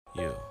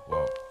Yeah,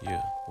 whoa,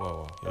 yeah,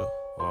 whoa, yeah,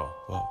 whoa,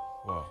 whoa,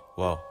 whoa,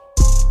 whoa,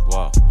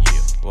 whoa,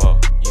 yeah, whoa,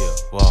 yeah,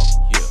 whoa,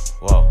 yeah,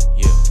 whoa,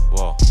 yeah,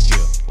 whoa,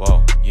 yeah,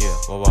 whoa, yeah,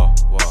 whoa,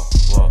 whoa,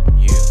 whoa,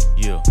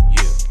 yeah,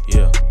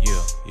 yeah.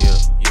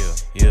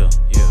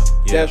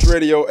 Dash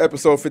Radio,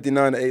 episode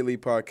 59, the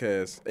A-League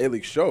podcast,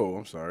 A-League show,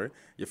 I'm sorry.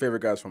 Your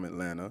favorite guys from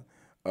Atlanta.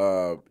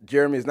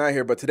 Jeremy is not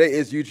here, but today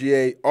is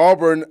UGA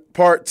Auburn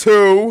Part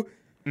 2.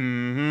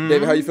 Mm-hmm.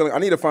 David, how you feeling? I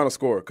need a final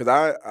score, because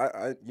I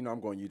I'm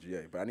going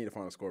UGA, but I need a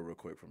final score real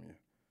quick from you.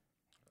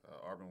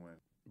 Auburn win.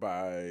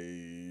 By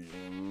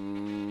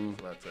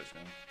By a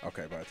touchdown.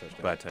 Okay, by a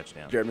touchdown. By a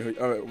touchdown. Jeremy,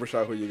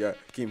 Rashad, who you got?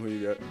 Keem, who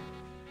you got?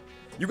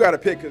 You got to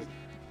pick, because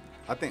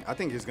I think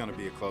it's going to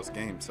be a close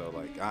game. So,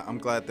 I'm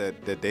glad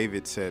that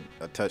David said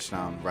a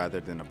touchdown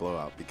rather than a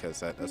blowout, because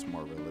that's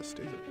more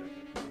realistic.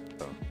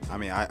 So,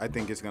 I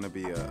think it's going to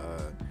be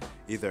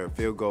either a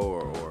field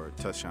goal or a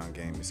touchdown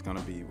game. It's going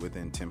to be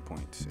within 10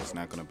 points. It's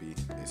not going to be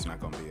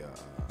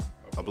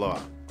a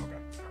blowout. Okay.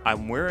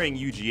 I'm wearing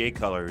UGA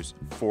colors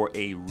for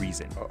a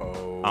reason.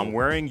 Uh-oh. I'm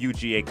wearing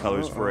UGA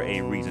colors for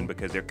a reason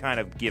because they're kind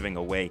of giving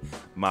away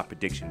my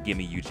prediction. Give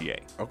me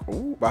UGA. Okay.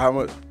 Ooh, by how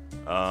much?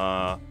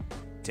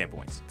 10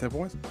 points. 10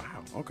 points?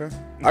 Wow. Okay.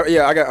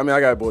 I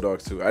got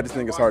Bulldogs too. I just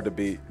think it's hard to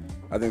beat.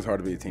 I think it's hard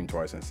to beat a team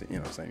twice in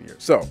same year.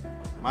 So,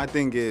 my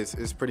thing is,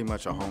 it's pretty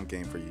much a home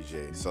game for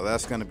UGA. So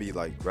that's going to be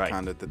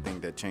kind of the thing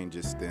that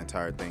changes the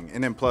entire thing.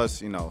 And then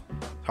plus,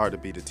 hard to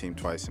beat a team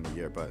twice in a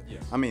year. But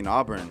yes.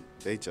 Auburn,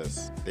 they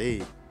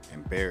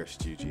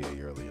embarrassed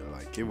UGA earlier.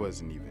 It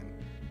wasn't even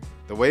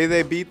the way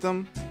they beat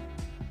them.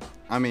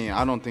 I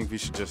don't think we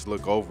should just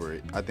look over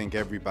it. I think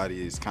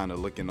everybody is kind of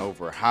looking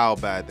over how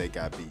bad they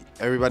got beat.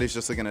 Everybody's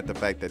just looking at the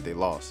fact that they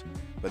lost.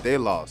 But they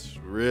lost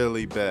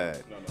really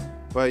bad. No.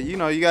 But, you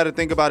got to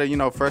think about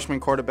it,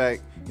 freshman quarterback,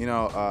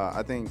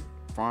 I think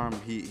Farm,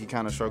 he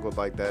kind of struggled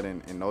like that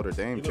in Notre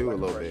Dame, too, a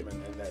little bit.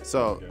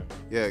 So,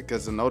 yeah,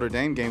 because the Notre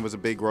Dame game was a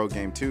big road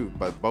game, too.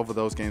 But both of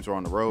those games were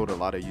on the road. A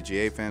lot of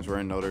UGA fans were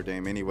in Notre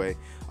Dame anyway.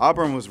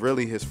 Auburn was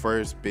really his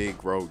first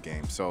big road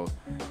game. So,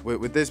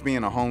 with this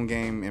being a home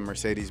game in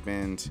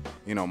Mercedes-Benz,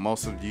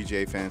 most of the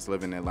UGA fans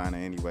live in Atlanta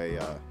anyway.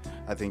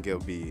 I think it'll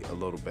be a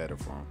little better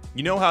for him.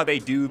 You know how they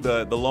do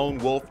the lone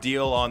wolf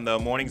deal on the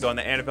mornings on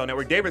the NFL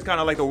Network? David's kind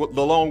of like the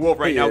lone wolf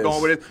right now,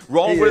 going with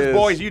his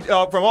boys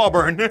from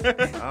Auburn.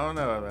 I don't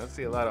know. I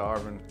see a lot of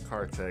Auburn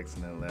car techs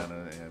in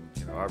Atlanta,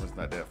 and Auburn's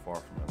not that far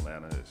from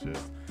Atlanta. It's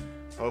just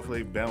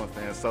hopefully Bama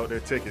fans sold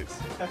their tickets.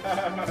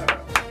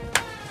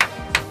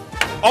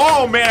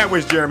 Oh man, I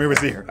wish Jeremy was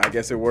here. I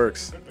guess it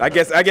works. I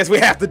guess we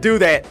have to do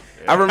that.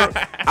 Yeah. I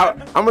remember. I'm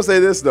gonna say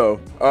this though.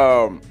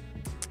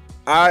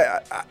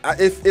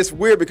 It's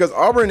weird because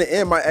Auburn in the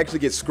end might actually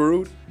get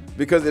screwed,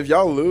 because if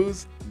y'all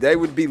lose, they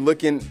would be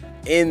looking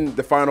in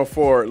the Final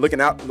Four,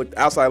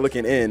 outside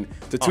looking in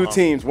to two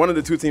teams, one of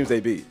the two teams they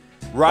beat.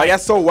 Right.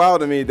 That's so wild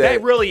to me.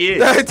 That really is.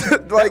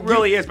 That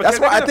really is. That's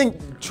why I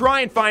think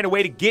try and find a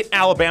way to get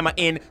Alabama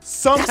in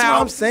somehow, that's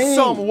what I'm saying.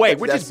 Some way,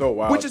 which that's is so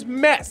wild. Which is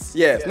mess.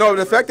 Yes. No,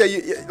 the fact that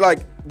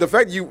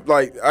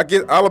I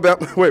get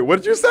Alabama. Wait, what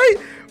did you say?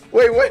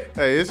 Wait.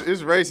 Hey, it's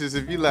racist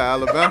if you let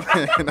Alabama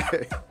in.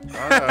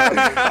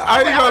 How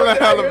you gonna let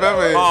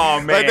Alabama in?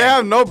 Oh, man. They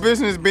have no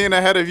business being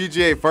ahead of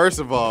UGA, first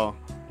of all.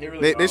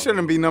 They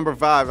shouldn't be number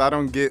 5. I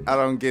don't get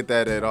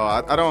that at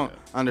all. I don't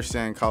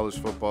understand college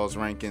football's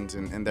rankings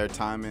and their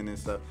timing and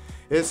stuff.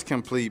 It's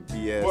complete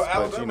BS.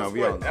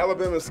 But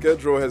Alabama's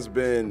schedule has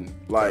been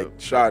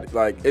shot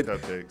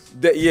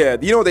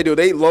Cupcakes. You know what they do?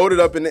 They load it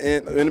up in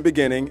the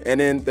beginning, and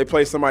then they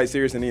play somebody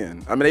serious in the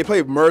end. They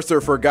played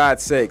Mercer, for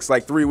God's sakes,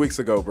 3 weeks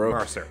ago, bro.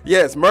 Mercer.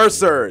 Yes,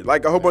 Mercer.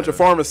 A whole bunch of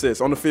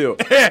pharmacists on the field.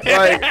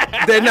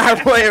 They're not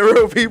playing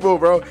real people,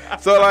 bro.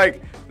 So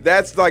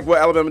that's what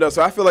Alabama does.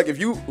 So I feel like if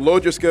you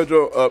load your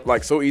schedule up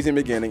so easy in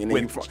the beginning, and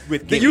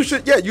then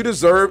you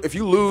deserve. If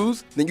you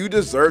lose, then you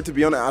deserve to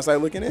be on the outside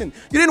looking in.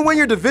 You didn't win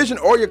your division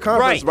or your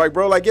conference, right?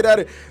 Bro, get at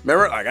it.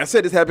 Remember, I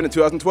said, this happened in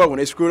 2012 when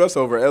they screwed us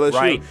over LSU.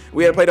 Right.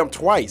 We had to play them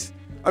twice.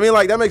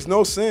 That makes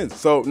no sense.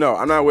 So no,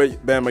 I'm not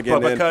with Bama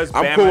getting in. Because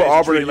I'm Bama cool with is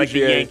Auburn treated and like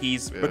the UGA.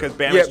 Yankees, because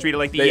Bama is treated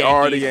like the Yankees. They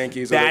are the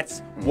Yankees.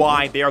 That's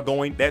why they are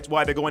going. That's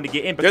why they're going to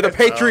get in. They're the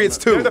Patriots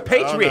too. They're the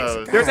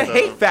Patriots. There's a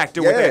hate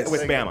factor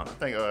with Bama. I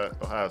think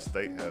Ohio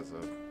State has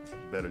a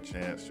better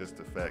chance, just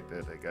the fact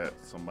that they got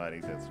somebody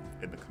that's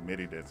in the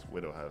committee that's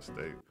with Ohio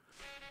State.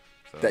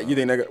 So, that you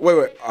think they're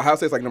wait, Ohio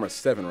State's number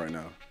 7 right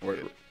now.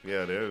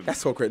 Yeah, they're.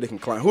 That's so crazy. They can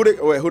climb. Who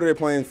are they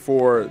playing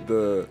for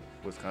the?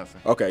 Wisconsin.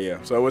 Okay, yeah.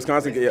 So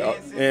Wisconsin,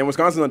 and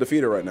Wisconsin's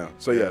undefeated right now.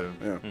 So yeah.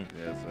 Yeah,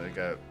 so they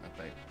got. I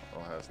think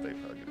Ohio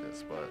State probably get that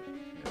spot.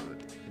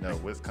 Yeah,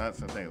 but,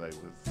 Wisconsin. I think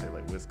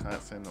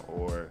Wisconsin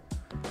or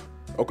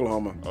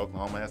Oklahoma.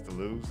 Oklahoma has to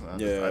lose. I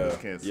Yeah,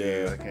 just can't see.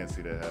 yeah. I can't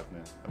see that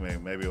happening.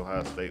 Maybe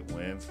Ohio State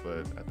wins,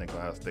 but I think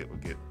Ohio State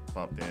would get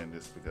bumped in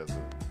just because of.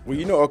 Well,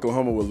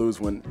 Oklahoma will lose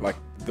when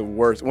the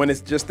worst, when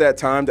it's just that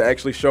time to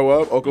actually show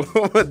up.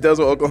 Oklahoma does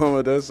what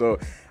Oklahoma does. So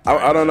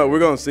I don't know. We're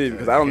gonna see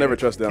because I don't never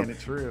trust them. And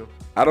it's real.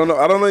 I don't know.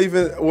 I don't know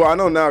even. Well, I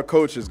know now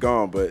Coach is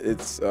gone, but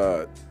it's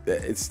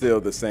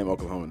still the same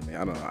Oklahoma to me.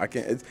 I don't know. I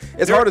can't.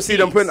 It's hard to see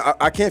them putting.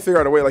 I can't figure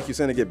out a way, like you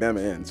said, to get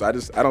Bama in. So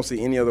I don't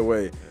see any other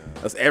way.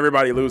 Unless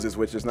everybody loses,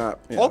 which is not.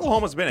 You know.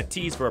 Oklahoma's been a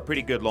tease for a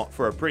pretty good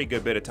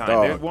bit of time.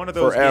 Dog, they're one of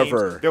those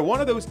forever. teams. They're one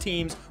of those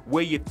teams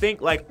where you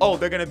think like, oh,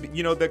 they're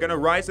gonna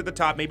rise to the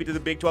top, maybe to the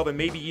Big 12, and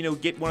maybe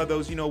get one of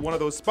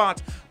those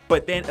spots.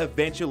 But then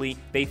eventually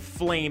they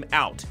flame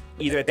out,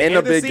 either at the end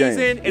of the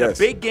season, in a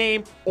big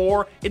game,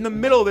 or in the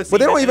middle of the season. But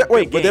they don't even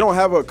wait. But they don't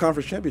have a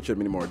conference championship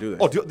anymore, do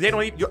they? Oh, they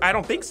don't. Even, I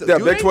don't think so. Yeah,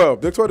 do Big they?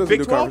 12. Big 12 doesn't Big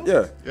do 12?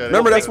 conference. Yeah. Yeah,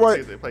 Remember that's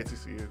why. They play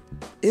TCU.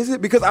 Is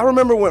it because I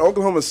remember when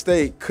Oklahoma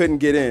State couldn't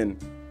get in,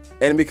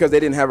 and because they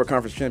didn't have a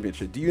conference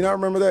championship. Do you not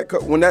remember that?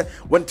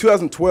 When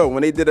 2012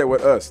 when they did that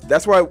with us,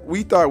 that's why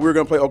we thought we were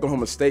going to play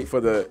Oklahoma State for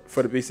the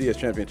BCS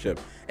championship,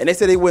 and they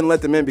said they wouldn't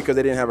let them in because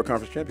they didn't have a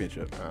conference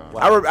championship.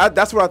 Wow.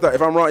 That's what I thought.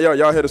 If I'm wrong,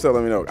 y'all hit us up.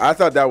 Let me know. I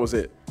thought that was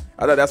it.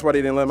 I thought that's why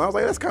they didn't let them. I was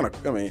like, that's kind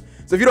of. I mean,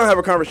 so if you don't have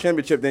a conference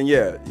championship, then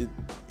yeah,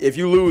 if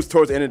you lose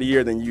towards the end of the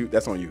year, then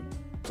that's on you.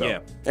 So, yeah.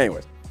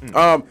 Anyways,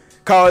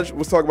 college.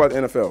 Let's talk about the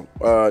NFL.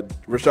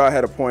 Rashad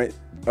had a point.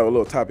 A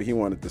little topic he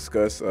wanted to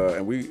discuss,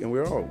 and we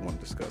all want to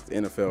discuss the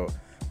NFL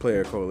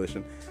Player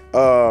Coalition.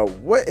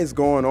 What is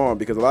going on?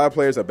 Because a lot of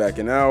players are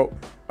backing out.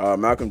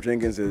 Malcolm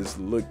Jenkins is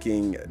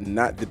looking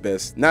not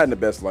in the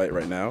best light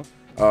right now.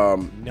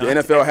 The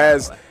NFL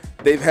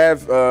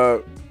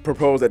have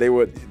proposed that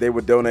they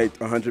would donate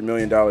 $100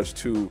 million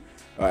to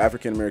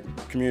African American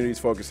communities,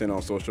 focusing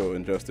on social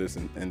injustice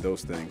and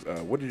those things.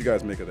 What did you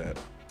guys make of that?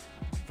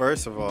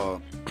 First of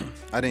all,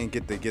 I didn't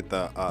get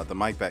the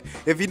mic back.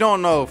 If you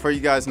don't know, for you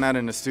guys not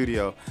in the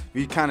studio,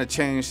 we kind of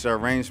changed the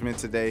arrangement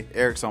today.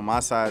 Eric's on my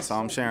side, so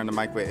I'm sharing the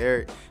mic with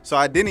Eric. So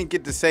I didn't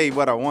get to say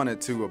what I wanted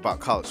to about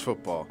college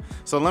football.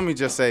 So let me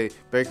just say,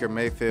 Baker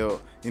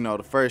Mayfield,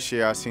 the first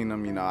year I seen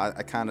him, I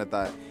kind of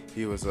thought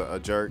he was a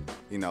jerk.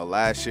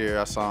 Last year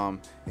I saw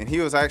him, and he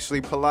was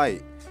actually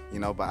polite.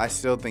 But I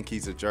still think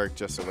he's a jerk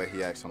just the way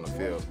he acts on the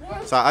field.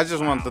 So I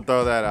just wanted to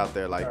throw that out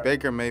there. Like,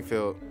 Baker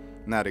Mayfield,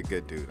 not a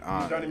good dude.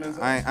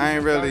 I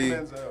ain't really.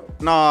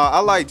 No, I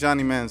like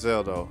Johnny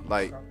Manziel though.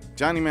 Like,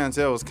 Johnny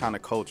Manziel was kind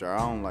of culture. I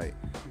don't like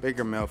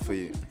Baker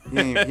Mayfield. He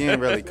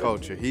ain't really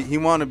culture. He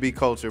want to be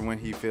culture when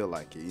he feel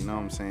like it. You know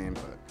what I'm saying?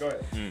 But go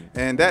ahead.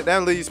 And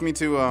that leads me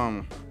to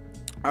all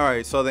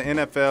right. So the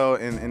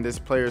NFL and this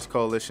Players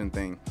Coalition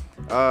thing.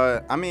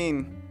 I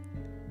mean,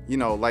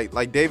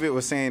 like David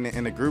was saying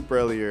in the group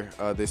earlier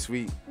this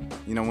week.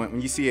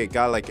 When you see a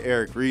guy like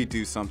Eric Reed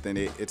do something,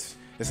 it's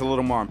a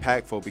little more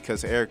impactful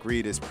because Eric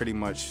Reed is pretty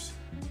much,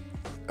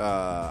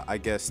 I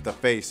guess, the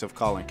face of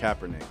Colin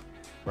Kaepernick,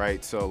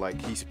 right? So,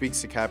 like, he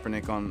speaks to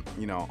Kaepernick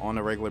on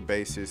a regular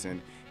basis,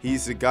 and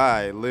he's the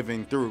guy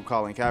living through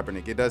Colin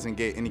Kaepernick. It doesn't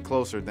get any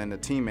closer than the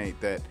teammate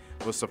that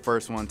was the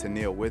first one to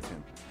kneel with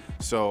him.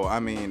 So, I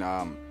mean,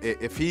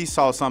 if he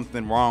saw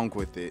something wrong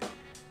with it,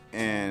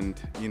 and,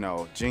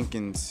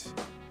 Jenkins,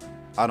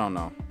 I don't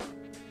know.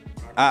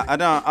 I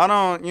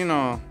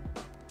don't.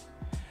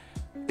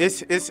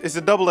 It's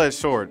a double-edged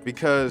sword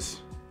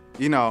because,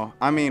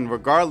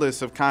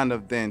 regardless of kind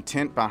of the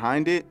intent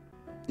behind it,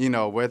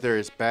 whether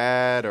it's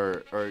bad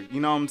or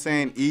what I'm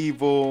saying,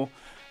 evil,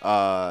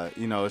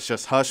 it's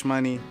just hush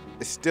money,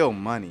 it's still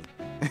money.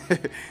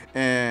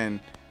 And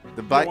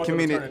the black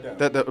community,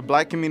 the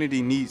black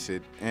community needs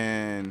it.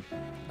 And,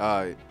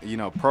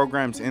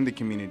 programs in the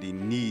community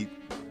need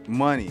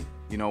money.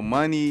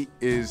 Money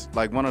is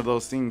like one of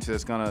those things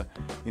that's gonna,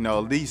 at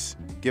least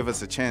give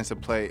us a chance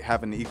to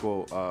have an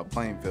equal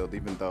playing field,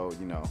 even though,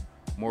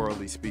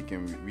 morally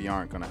speaking, we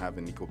aren't gonna have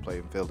an equal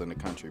playing field in the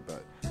country.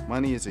 But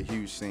money is a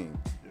huge thing.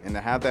 And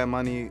to have that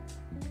money,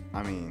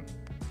 I mean,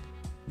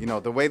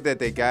 the way that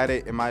they got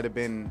it, it might have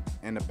been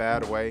in a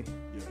bad way,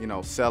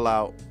 sell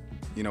out,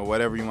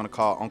 whatever you want to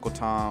call Uncle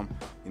Tom,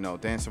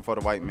 dancing for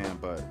the white man.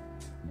 But,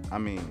 I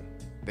mean,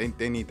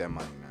 they need that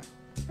money, man.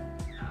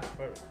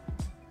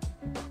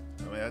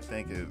 I mean, I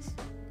think it was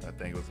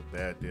a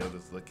bad deal.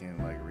 Just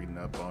reading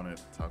up on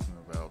it, talking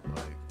about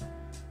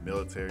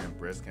military and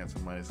breast cancer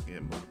money is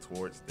getting moved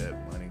towards that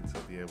money to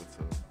be able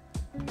to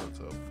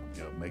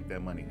make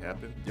that money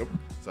happen. Yep.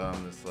 So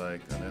I'm just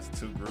like, and that's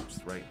two groups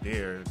right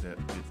there that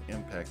gets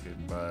impacted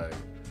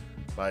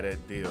by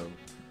that deal.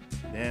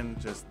 Then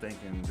just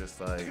thinking,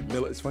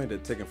 it's funny they're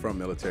taking from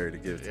military to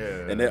give.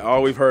 Yeah. And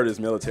all we've heard is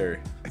military.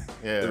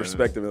 Yeah. The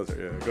respect the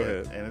military. Yeah. Go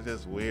ahead. And it's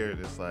just weird.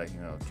 It's like,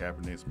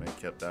 Kaepernick's been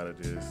kept out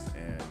of this,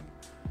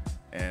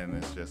 and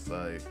it's just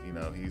like,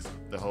 he's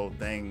the whole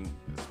thing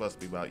is supposed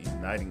to be about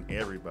uniting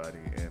everybody,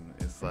 and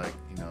it's like,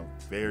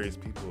 various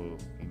people,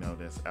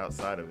 that's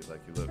outside of it.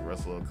 Like you look,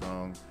 Russell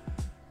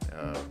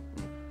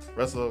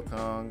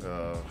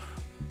Okung,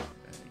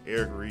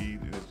 Eric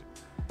Reed.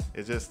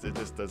 It just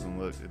doesn't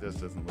look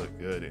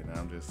good, and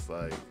I'm just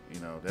like,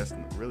 that's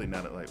really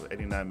not like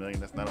 $89 million.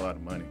 That's not a lot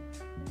of money.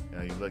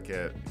 You look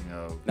at,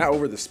 not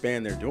over the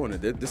span they're doing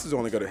it. This is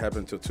only going to happen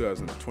until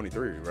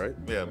 2023, right?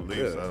 Yeah, I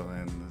believe so.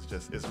 And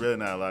it's really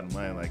not a lot of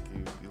money. Like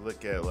you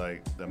look at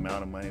like the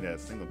amount of money that a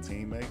single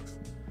team makes.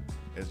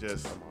 it's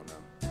just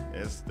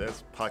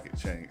that's pocket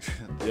change.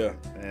 Yeah.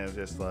 And it's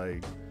just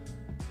like,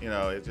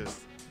 it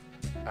just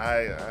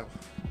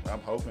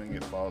I'm hoping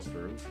it falls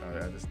through.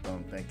 I just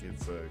don't think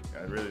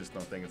I really just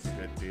don't think it's a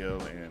good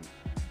deal. And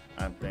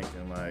I'm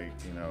thinking like,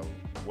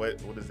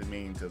 what does it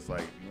mean? Because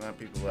like you have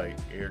people like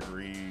Eric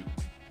Reed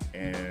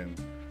and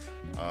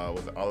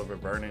with Oliver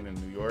Vernon in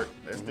New York,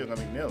 they're still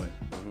gonna be kneeling.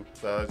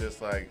 So it's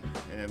just like,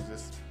 and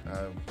just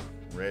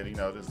read,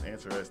 just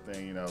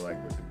interesting,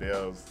 like with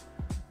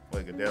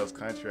Goodell's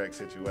contract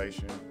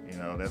situation,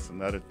 that's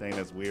another thing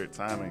that's weird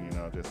timing,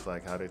 just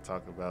like how they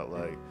talk about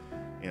like,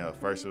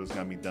 first it was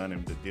gonna be done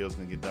and the deal's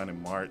gonna get done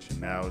in March,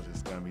 and now it's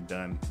just gonna be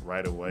done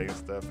right away and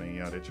stuff, and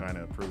they're trying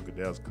to approve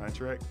Goodell's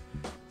contract.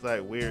 It's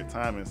like weird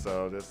timing,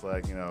 so just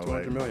like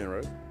 $200 million,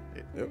 right?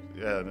 Yep.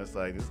 Yeah, and it's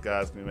like this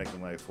guy's gonna be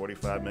making like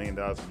 $45 million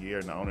a year,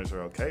 and the owners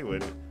are okay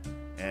with it,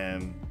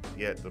 and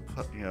yet the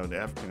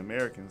African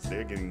Americans,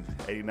 they're getting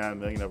 $89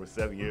 million over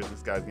 7 years.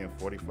 This guy's getting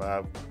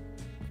 45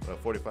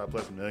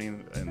 plus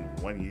million in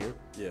 1 year.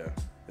 Yeah.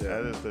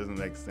 That just doesn't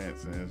make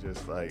sense, and it's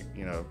just like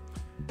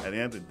at the end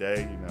of the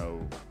day,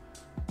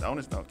 the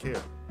owners don't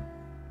care,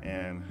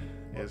 and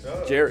it's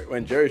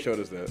when Jerry showed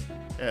us that.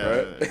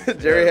 Yeah,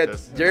 right?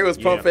 Jerry was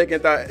pump faking,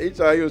 thought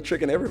he was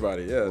tricking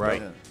everybody. Yeah,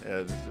 right.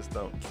 They just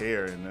don't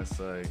care, and it's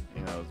like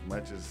as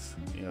much as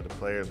the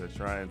players are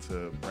trying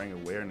to bring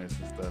awareness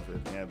and stuff.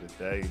 At the end of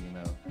the day,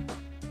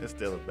 it's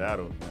still a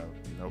battle.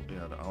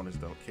 The owners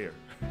don't care.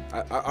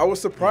 I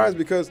was surprised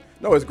because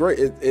it's great.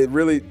 It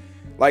really,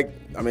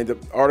 the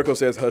article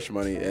says hush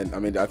money,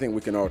 and I think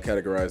we can all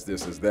categorize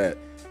this as that.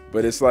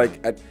 But it's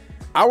like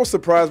I was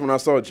surprised when I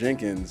saw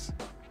Jenkins,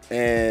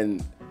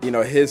 and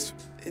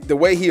the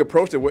way he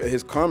approached it.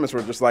 His comments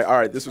were just like, all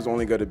right, this was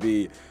only going to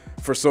be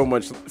for so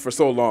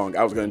long.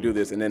 I was going to do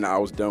this, and then I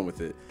was done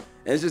with it.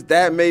 And it's just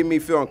that made me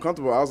feel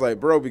uncomfortable. I was like,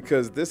 bro,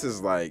 because this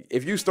is like,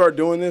 if you start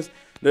doing this,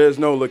 there's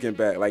no looking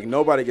back. Like,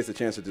 nobody gets a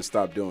chance to just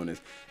stop doing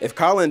this. If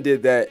Colin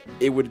did that,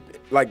 it would,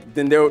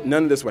 then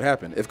none of this would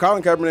happen. If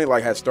Colin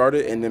Kaepernick, had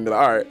started and then be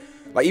like, all right,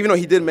 even though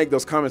he did make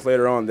those comments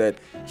later on that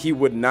he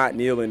would not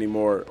kneel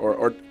anymore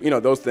or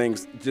those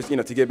things just,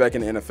 to get back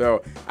in the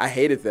NFL, I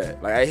hated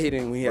that. I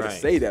hated when he had to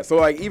say that.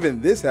 So,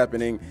 even this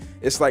happening,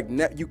 it's like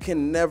you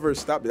can never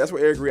stop it. That's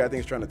what Eric Reed, I think,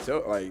 is trying to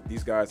tell,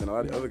 these guys and a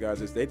lot of other guys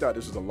is they thought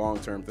this was a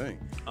long-term thing.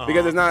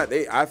 Because it's not,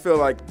 I feel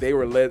like they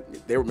were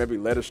maybe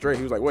led astray.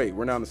 He was like, wait,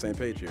 we're not on the same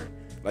page here.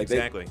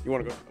 Exactly. You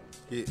want to go?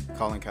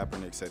 Colin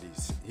Kaepernick said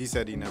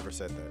he never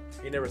said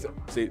that. He never said.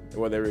 See,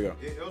 well, there we go.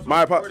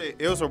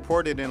 It was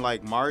reported in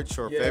March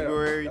or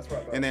February,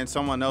 and then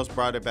someone else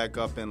brought it back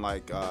up in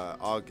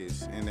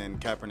August, and then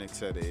Kaepernick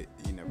said it.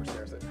 He never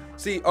said it.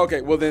 See,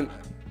 okay, well then,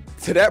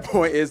 to that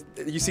point is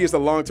you see it's a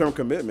long-term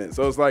commitment.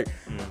 So it's like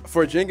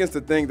for Jenkins to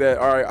think that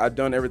all right, I've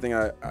done everything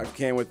I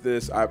can with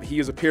this. He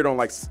has appeared on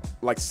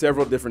like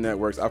several different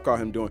networks. I've caught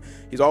him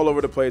he's all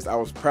over the place. I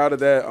was proud of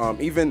that.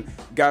 Even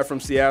guy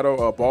from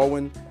Seattle,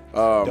 Baldwin.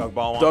 Doug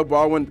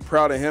Baldwin,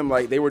 proud of him.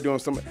 They were doing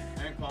some.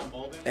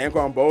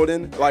 Anquan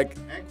Bolden.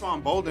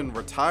 Anquan Bolden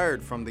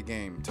retired from the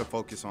game to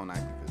focus on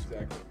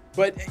activism.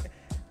 Exactly.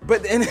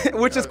 But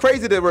which is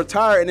crazy to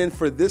retire and then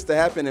for this to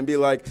happen and be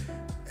like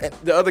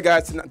the other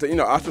guys to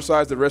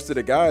ostracize the rest of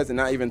the guys and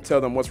not even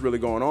tell them what's really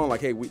going on.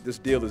 Hey, this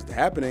deal is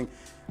happening.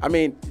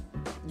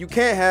 You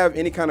can't have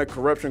any kind of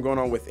corruption going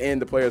on within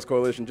the Players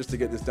Coalition just to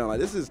get this done.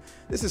 This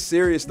is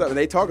serious stuff, and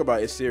they talk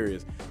about it's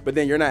serious, but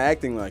then you're not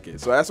acting like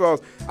it. So that's why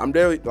I'm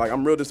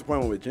real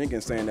disappointed with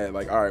Jenkins saying that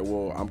all right,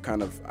 well,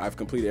 I've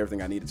completed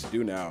everything I needed to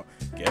do now.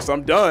 Guess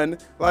I'm done. It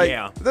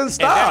doesn't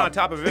stop. And then on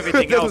top of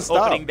everything else,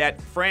 opening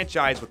that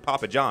franchise with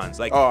Papa John's,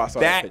 I saw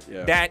that.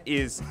 Yeah. That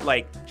is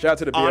shout out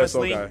to the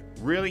honestly, BSO guy.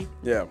 Really?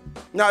 Yeah.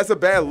 No, it's a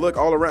bad look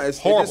all around. It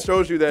just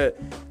shows you that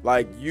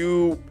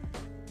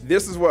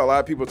this is what a lot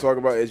of people talk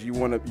about is you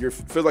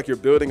feel like you're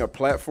building a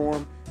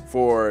platform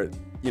for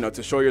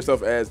to show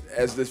yourself as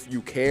if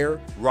you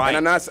care. Right.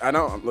 And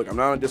I'm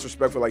not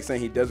disrespectful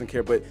saying he doesn't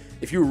care, but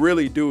if you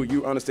really do,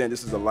 you understand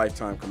this is a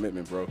lifetime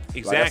commitment, bro.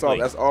 Exactly.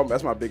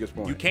 That's my biggest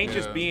point. You can't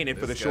just be in it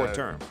for the short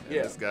term.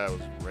 Yeah. This guy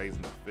was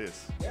raising the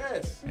fist.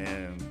 Yes.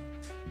 And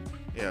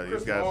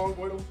Chris Long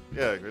with him.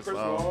 Yeah, Chris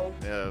Long.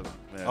 Yeah,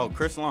 man. Oh,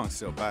 Chris Long's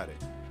still bad at it.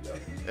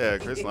 Yeah,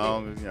 Chris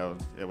Long,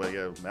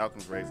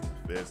 Malcolm's raising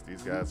the fist.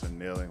 These guys are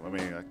kneeling.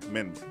 I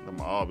commend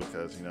them all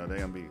because, they're going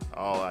to be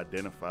all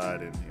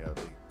identified and,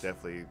 they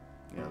definitely,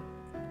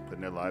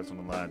 putting their lives on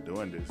the line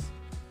doing this.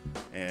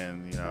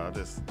 And,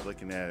 just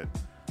looking at,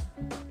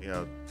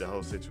 the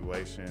whole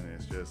situation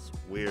is just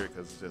weird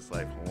because it's just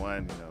for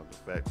one,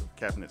 the fact of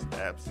Kaepernick's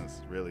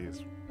absence really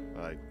is,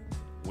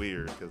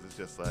 weird because it's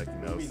just not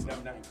including him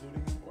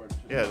or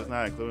it's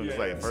not including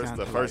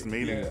the first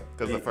meeting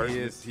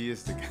because he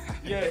is the guy.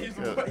 Yeah, he's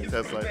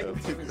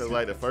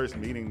the first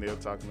meeting they were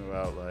talking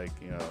about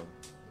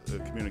the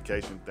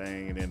communication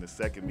thing, and then the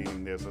second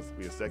meeting there's supposed to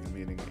be a second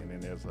meeting, and then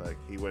there's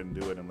he wouldn't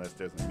do it unless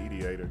there's a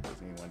mediator because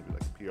he didn't want to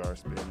be a PR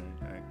spinner.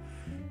 Right?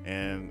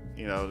 And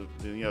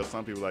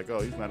some people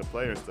oh, he's not a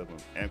player and stuff.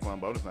 Anquan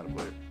Bolden's not a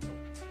player,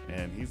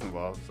 and he's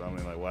involved. So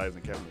why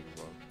isn't Kaepernick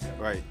involved?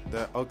 Right.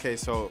 Okay,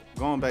 so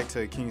going back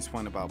to King's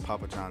point about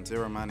Papa John's, it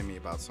reminded me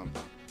about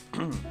something.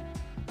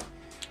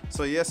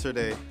 So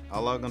yesterday, I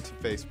logged onto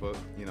Facebook,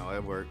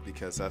 at work,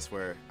 because that's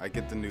where I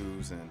get the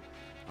news and,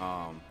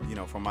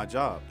 for my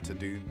job to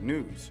do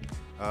news.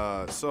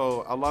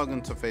 So I logged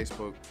into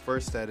Facebook.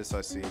 First status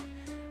I see,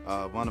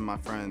 one of my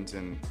friends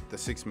in the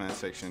 6-man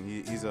section.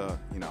 He's a,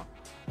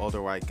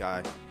 older white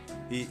guy.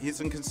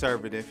 He's a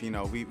conservative.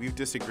 We've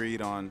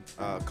disagreed on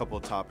a couple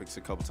of topics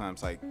a couple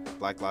times, like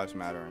Black Lives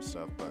Matter and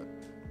stuff. But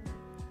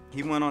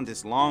he went on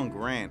this long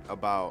rant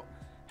about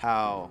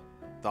how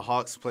the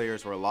Hawks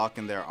players were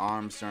locking their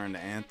arms during the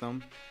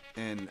anthem.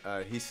 And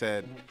he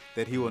said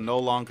that he will no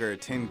longer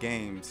attend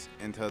games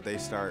until they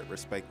start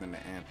respecting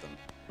the anthem.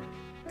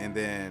 And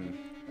then,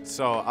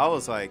 so I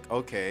was like,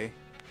 okay,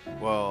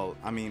 well,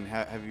 I mean,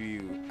 have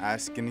you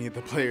asked any of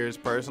the players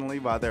personally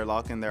why they're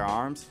locking their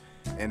arms?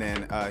 And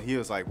then he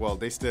was like, well,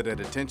 they stood at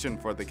attention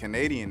for the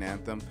Canadian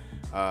anthem.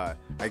 I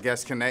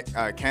guess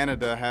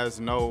Canada has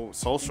no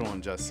social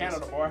injustice.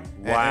 Canada, boy.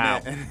 Wow.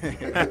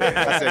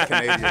 I said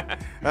Canadian.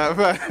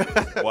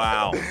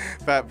 Wow.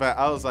 But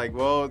I was like,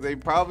 well, they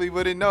probably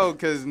wouldn't know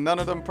because none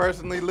of them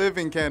personally live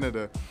in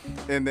Canada.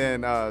 And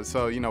then,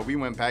 so, we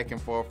went back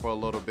and forth for a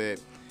little bit.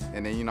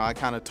 And then, I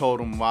kind of told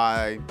them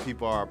why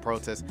people are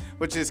protesting,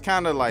 which is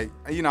kind of like,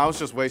 I was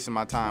just wasting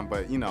my time.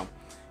 But,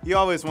 you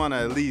always want to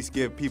at least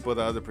give people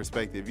the other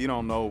perspective. You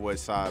don't know what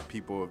side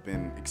people have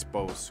been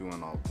exposed to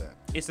and all of that.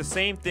 It's the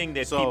same thing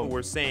that people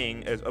were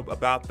saying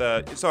about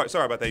the.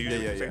 Sorry about that.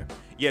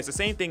 Yeah, it's the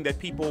same thing that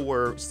people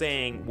were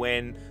saying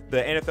when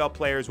the NFL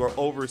players were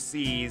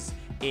overseas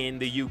in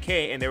the UK,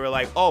 and they were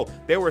like, oh,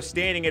 they were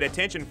standing at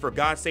attention for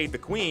God Save the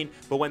Queen,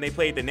 but when they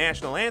played the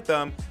national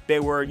anthem, they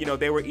were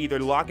either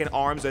locking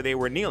arms or they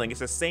were kneeling. It's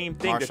the same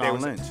thing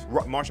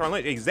Marshawn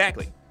Lynch,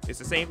 exactly. It's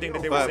the same thing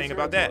that they were saying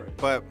about that.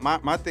 But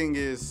my thing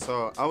is,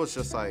 so I was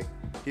just like,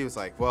 he was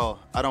like, well,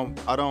 I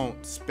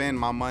don't spend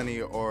my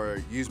money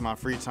or use my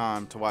free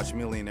time to watch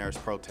millionaires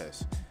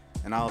protest.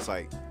 And I was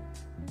like,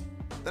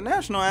 the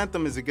national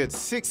anthem is a good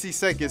 60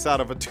 seconds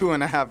out of a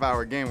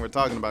 2.5-hour game we're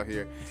talking about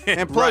here.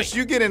 And plus,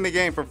 you get in the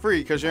game for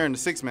free because you're in the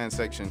 6-man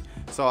section.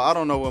 So I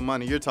don't know what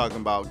money you're talking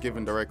about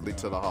giving directly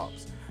to the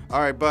Hawks. All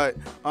right, but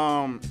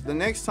the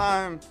next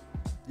time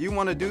you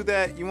want to do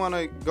that, you want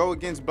to go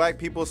against black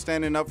people,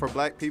 standing up for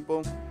black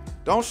people,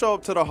 don't show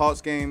up to the Hawks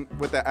game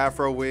with the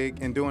afro wig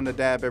and doing the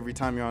dab every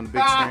time you're on the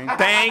big screen.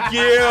 Thank you.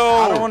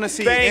 I don't want to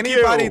see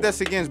anybody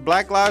that's against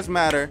Black Lives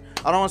Matter.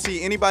 I don't want to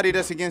see anybody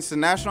that's against the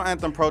national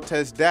anthem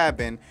protest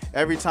dabbing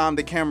every time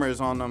the camera is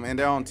on them and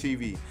they're on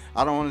TV.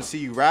 I don't want to see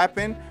you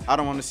rapping. I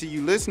don't want to see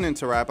you listening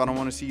to rap. I don't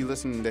want to see you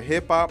listening to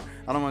hip hop.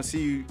 I don't want to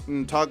see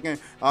you talking.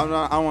 I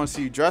don't want to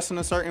see you dressing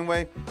a certain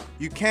way.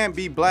 You can't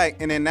be black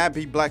and then not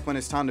be black when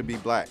it's time to be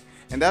black.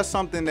 And that's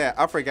something that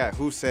I forgot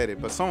who said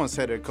it, but someone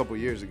said it a couple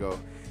years ago.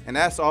 And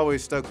that's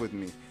always stuck with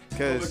me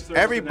because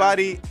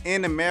everybody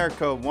in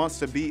America wants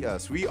to be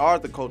us. We are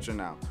the culture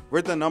now.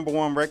 We're the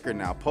 #1 record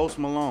now. Post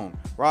Malone,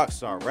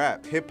 Rockstar,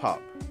 rap, hip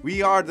hop.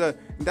 We are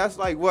that's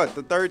like what,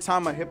 the third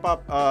time a hip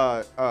hop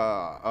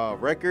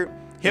record.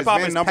 Hip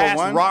hop has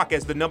passed rock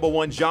as the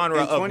 #1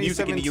 genre of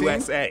music in the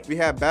USA. We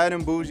had Bad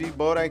and Bougie,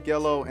 Bodak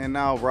Yellow, and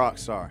now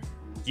Rockstar.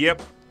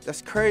 Yep.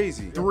 That's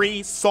crazy.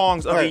 3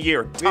 songs of the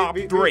year, top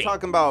 3.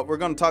 We're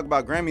going to talk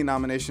about Grammy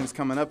nominations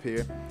coming up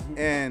here,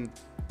 and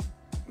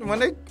when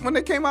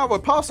they came out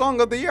with Pop Song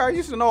of the Year, I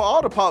used to know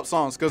all the pop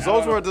songs because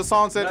those were the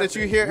songs that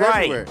you hear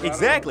everywhere. Right,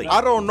 exactly.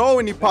 I don't know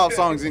any pop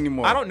songs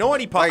anymore. I don't know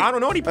any pop. I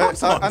don't know any pop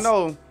songs.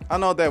 I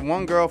know that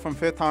one girl from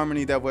Fifth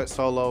Harmony that went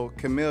solo,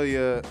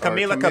 Camila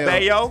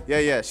Cabello.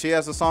 Yeah, she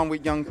has a song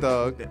with Young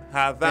Thug.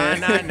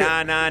 Havana,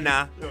 na na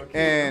na.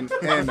 And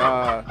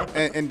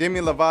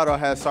Demi Lovato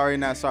has Sorry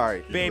Not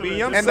Sorry.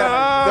 Baby, I'm and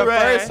sorry. The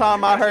first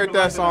time I heard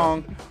that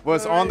song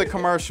was on the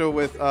commercial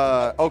with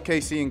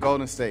OKC and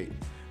Golden State.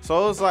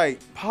 So it was like,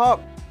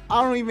 pop,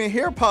 I don't even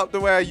hear pop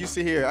the way I used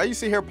to hear. I used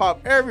to hear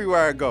pop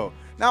everywhere I go.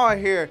 Now I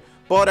hear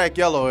Bodak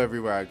Yellow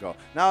everywhere I go.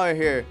 Now I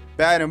hear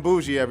Bad and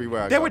Bougie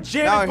everywhere I go. They were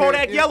jamming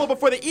Bodak Yellow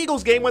before the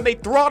Eagles game when they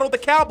throttled the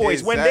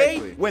Cowboys.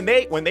 Exactly. When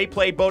they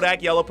played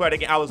Bodak Yellow,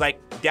 I was like,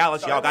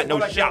 Dallas, y'all got no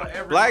shot.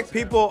 Black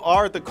people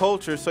are the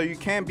culture, so you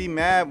can't be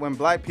mad when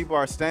black people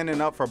are standing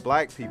up for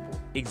black people.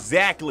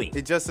 Exactly.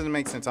 It just doesn't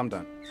make sense. I'm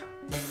done.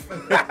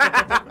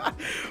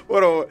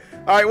 All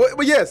right,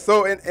 well, yes.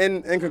 So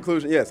in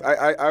conclusion, yes,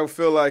 I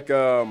feel like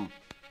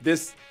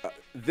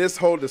this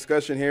whole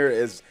discussion here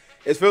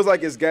it feels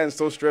like it's gotten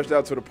so stretched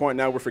out to the point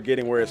now we're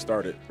forgetting where it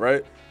started,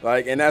 right?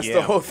 Like, and that's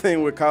the whole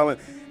thing with Colin.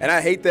 And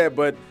I hate that,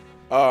 but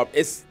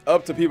it's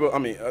up to people. I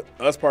mean,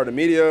 us part of the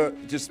media,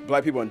 just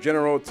black people in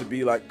general, to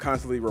be like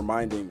constantly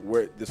reminding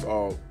where this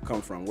all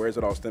comes from. Where is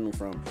it all stemming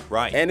from?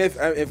 Right. And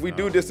if we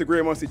do disagree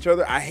amongst each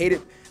other, I hate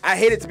it. I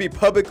hate it to be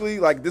publicly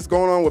like this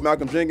going on with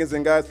Malcolm Jenkins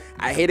and guys.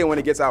 I hate it when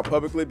it gets out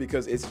publicly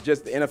because it's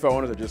just the NFL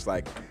owners are just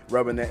like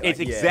rubbing that. It's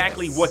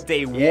exactly what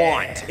they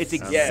want. It's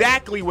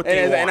exactly what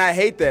they want. And I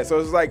hate that. So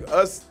it's like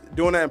us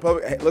doing that in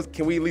public. Hey,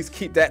 can we at least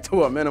keep that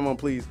to a minimum,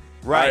 please?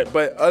 Right.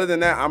 But other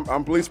than that, I'm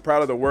at least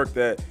proud of the work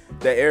that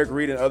that Eric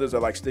Reed and others are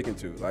like sticking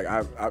to. Like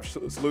I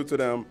salute to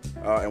them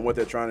and what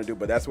they're trying to do,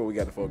 but that's what we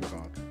got to focus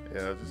on.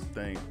 Yeah, I just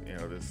think,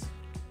 this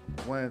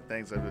one of the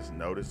things I've just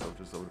noticed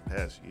over the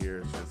past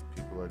year is just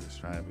people are just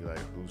trying to be like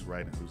who's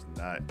right and who's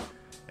not.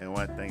 And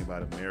one thing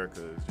about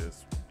America is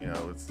just,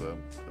 it's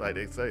like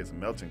they say, it's a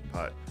melting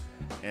pot.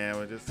 And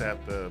we just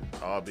have to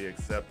all be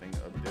accepting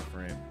of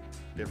different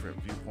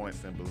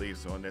viewpoints and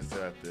beliefs. So don't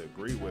necessarily have to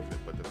agree with it,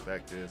 but the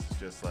fact is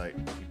just like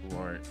people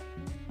aren't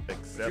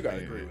accepting you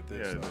gotta agree with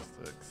this, yeah,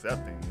 just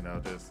accepting,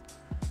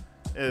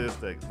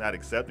 it's like not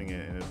accepting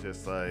it, and it's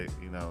just like,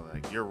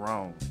 like you're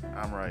wrong,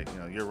 I'm right,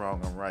 you're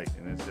wrong, I'm right.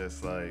 And it's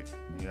just like,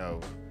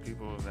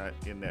 people not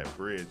in that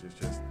bridge. It's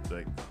just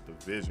like the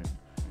vision.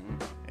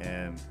 Mm-hmm.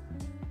 And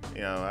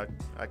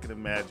I can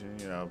imagine,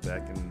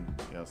 back in,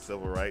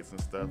 civil rights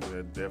and stuff, there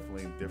are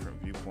definitely different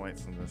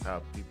viewpoints and that's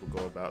how people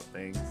go about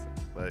things.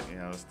 But,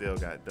 it still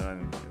got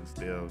done and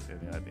still,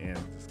 at the end,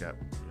 just got,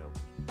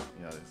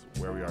 it's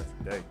where we are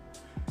today.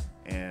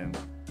 And,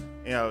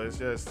 it's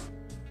just,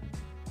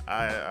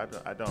 I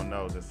don't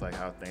know just like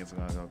how things are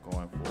going to go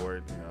going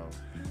forward.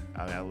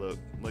 I mean,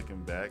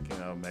 looking back,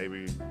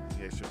 maybe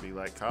it should be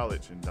like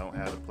college and don't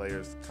have the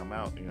players come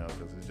out,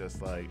 because it's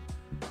just like,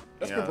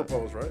 that's been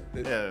proposed, right?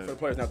 Yeah. For the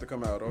players not to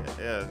come out, or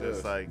yeah,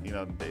 just like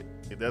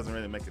it doesn't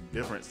really make a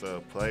difference.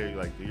 A player,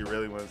 like, do you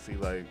really want to see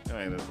like?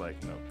 I mean, it's like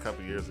a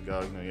couple years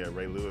ago, you had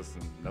Ray Lewis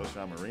and No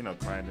Sean Marino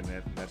crying in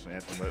the national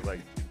anthem, but like,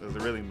 does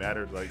it really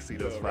matter to like see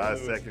those 5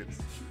 seconds?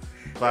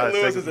 Ray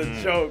Lewis is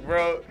a joke,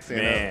 bro.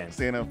 Seeing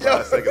them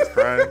 5 seconds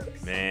crying,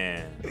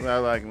 man.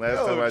 Like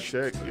last time I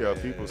checked,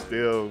 people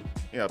still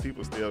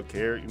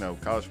care.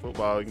 College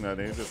football,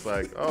 they're just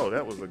like, oh,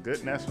 that was a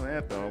good national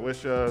anthem.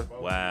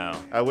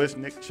 I wish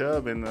Nick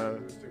Chubb and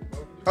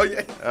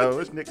I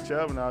wish Nick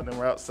Chubb and all them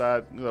were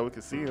outside. We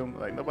could see them.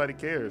 Like nobody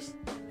cares,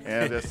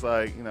 and just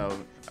like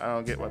I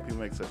don't get why people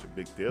make such a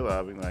big deal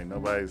out of it. Like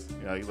nobody's,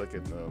 you look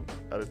at the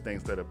other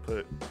things that are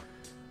put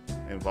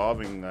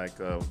involving like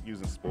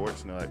using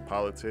sports, like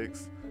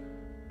politics.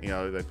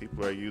 That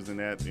people are using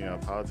that,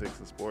 politics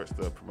and sports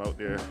to promote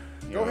their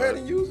go ahead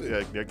and use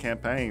it. Their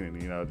campaign,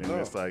 and then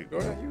there's like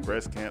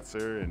breast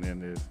cancer, and then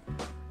there's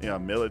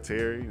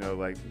military,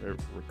 like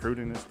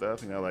recruiting and stuff.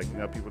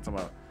 People talking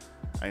about,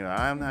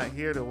 I'm not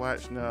here to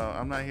watch.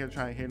 I'm not here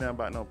trying to hear nothing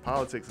about no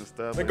politics and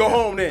stuff. Then go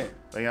home then.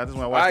 I just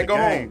want to watch the go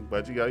game. Home.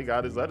 But you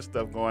got this other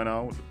stuff going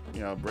on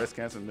with, breast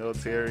cancer,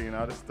 military, and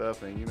all this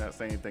stuff, and you're not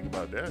saying anything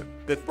about that.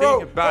 The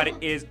thing about it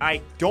is,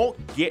 I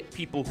don't get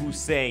people who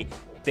say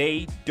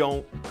they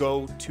don't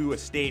go to a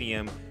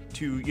stadium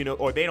to,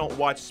 or they don't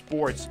watch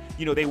sports.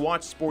 They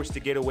watch sports to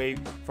get away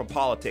from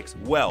politics.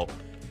 Well,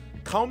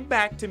 come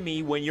back to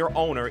me when your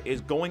owner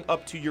is going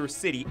up to your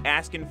city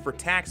asking for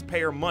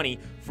taxpayer money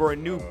for a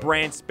new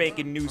brand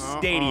spanking new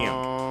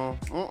stadium.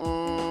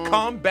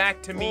 Come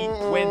back to me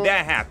when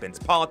that happens.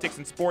 Politics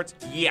and sports,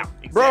 yeah,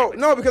 exactly. Bro,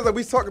 no, because like,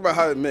 we talked about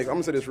how it mix. I'm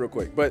gonna say this real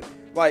quick, but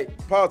like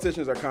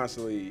politicians are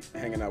constantly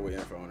hanging out with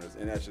NFL owners,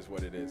 and that's just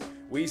what it is.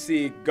 We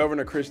see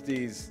Governor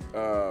Christie's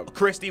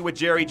Christie with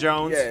Jerry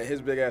Jones. Yeah,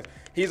 his big ass.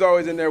 He's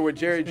always in there with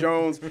Jerry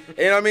Jones,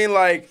 and I mean,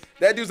 like,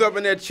 that dude's up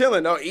in there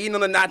chilling, eating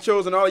on the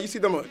nachos and all. You see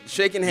them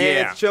shaking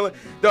hands, chilling.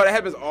 Dog, that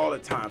happens all the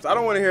time. So I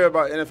don't want to hear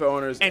about NFL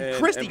owners. And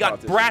Christie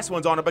got brass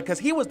ones on him because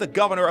he was the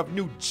governor of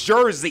New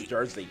Jersey.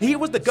 He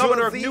was the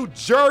governor of New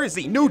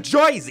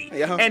Jersey.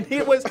 Yeah. And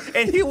he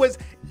was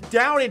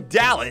down in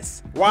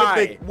Dallas.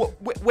 Why?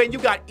 When you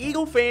got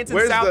Eagle fans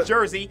in South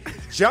Jersey,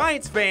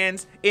 Giants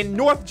fans in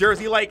North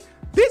Jersey, like,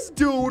 this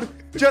dude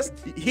just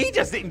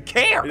didn't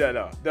care. Yeah,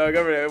 no. The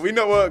governor, we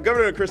know, well,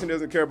 Governor Christie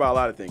doesn't care about a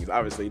lot of things.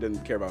 Obviously, he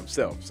doesn't care about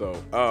himself. So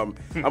I'm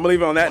going to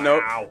leave it on that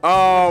note.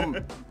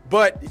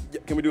 But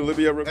can we do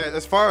Libya real quick?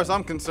 As far as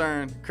I'm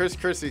concerned, Chris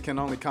Christie can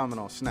only comment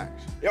on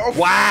snacks.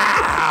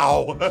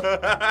 Wow.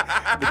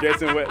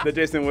 the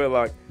Jason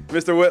Whitlock.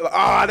 Mr. Whitlock. Oh,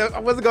 I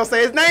wasn't going to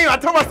say his name. I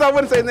told myself I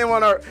wouldn't say his name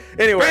on our...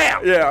 Anyway.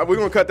 Bam! Yeah, we're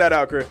going to cut that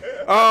out, Chris.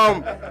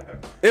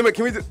 Emma,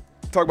 can we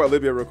talk about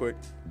Libya real quick?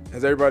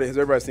 Has everybody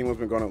seen what's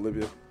been going on in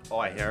Libya? Oh,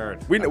 I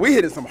heard. We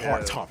hit some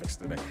hard topics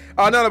today.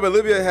 No, but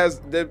Libya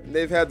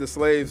they've had the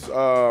slaves,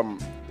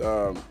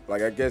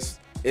 like, I guess,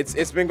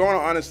 it's been going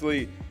on,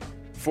 honestly,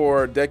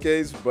 for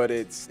decades, but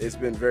it's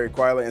been very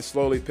quietly and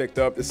slowly picked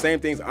up. The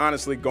same thing's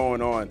honestly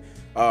going on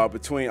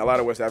between a lot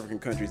of West African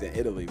countries and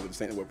Italy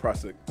with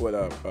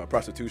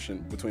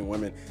prostitution between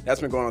women. That's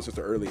been going on since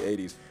the early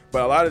 80s.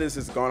 But a lot of this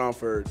has gone on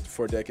for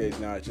decades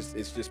now.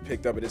 It's just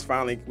picked up. It's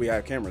finally, we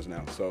have cameras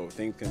now, so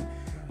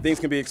things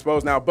can be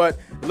exposed now. But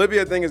the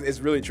Libya thing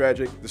is really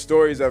tragic. The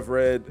stories I've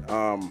read,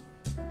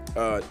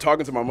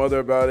 talking to my mother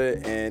about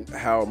it and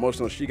how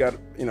emotional she got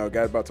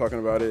about talking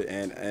about it,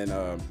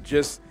 and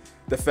just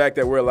the fact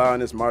that we're allowing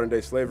this modern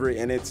day slavery,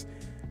 and it's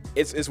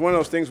one of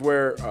those things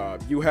where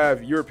you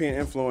have European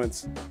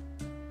influence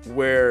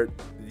where,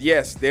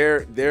 yes,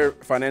 they're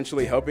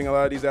financially helping a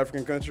lot of these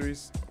African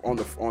countries on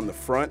the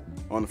front,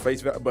 on the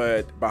face value,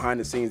 but behind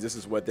the scenes, this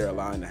is what they're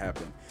allowing to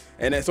happen.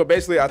 And so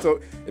basically,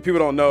 if people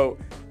don't know,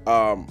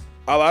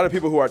 a lot of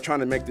people who are trying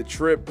to make the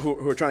trip,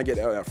 who are trying to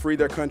get free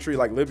their country,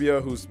 like Libya,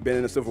 who's been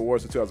in the civil war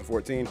since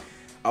 2014,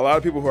 a lot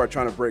of people who are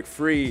trying to break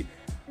free,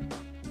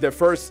 their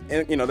first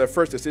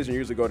decision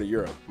usually go to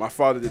Europe. My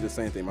father did the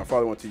same thing. My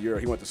father went to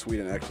Europe. He went to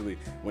Sweden actually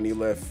when he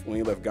left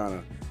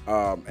Ghana.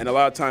 And a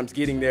lot of times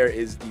getting there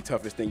is the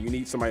toughest thing. You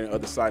need somebody on the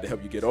other side to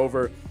help you get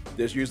over.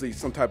 There's usually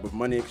some type of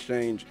money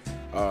exchange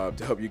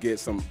to help you get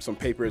some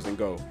papers and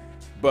go.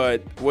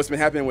 But what's been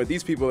happening with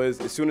these people is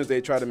as soon as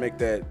they try to make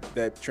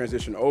that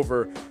transition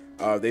over,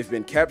 they've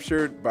been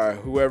captured by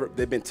whoever.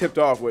 They've been tipped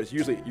off, well, it's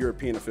usually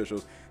European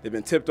officials. They've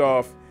been tipped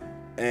off,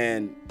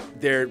 and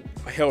they're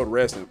held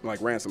ransom.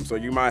 So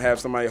you might have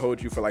somebody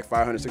hold you for like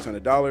 $500,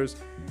 $600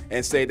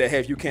 and say that, hey,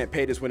 if you can't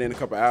pay this within a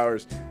couple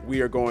hours,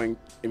 we are going,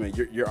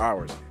 you're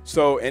ours.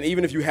 So, and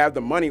even if you have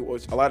the money,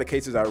 which a lot of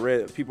cases I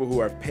read, people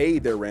who have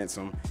paid their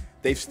ransom,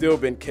 they've still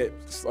been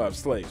kept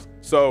slaves.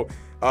 So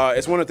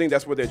it's one of the things,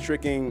 that's what they're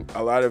tricking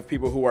a lot of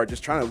people who are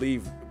just trying to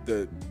leave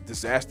the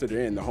disaster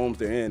they're in, the homes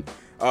they're in.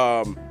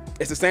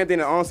 It's the same thing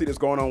that honestly that's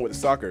going on with the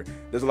soccer.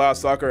 There's a lot of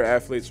soccer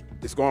athletes.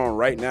 It's going on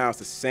right now. It's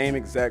the same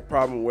exact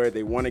problem where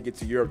they want to get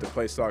to Europe to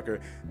play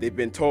soccer. They've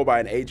been told by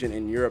an agent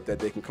in Europe that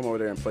they can come over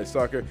there and play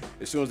soccer.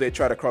 As soon as they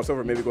try to cross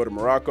over, maybe go to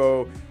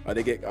Morocco,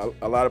 they get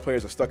a lot of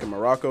players are stuck in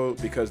Morocco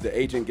because the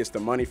agent gets the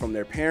money from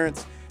their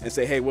parents and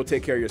say, hey, we'll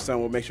take care of your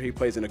son. We'll make sure he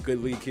plays in a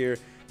good league here.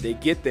 They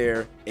get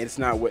there, and it's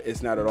not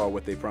at all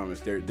what they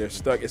promised. They're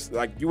stuck. It's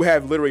like you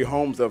have literally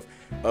homes of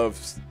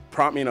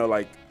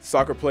like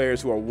soccer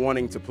players who are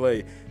wanting to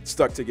play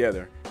stuck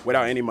together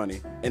without any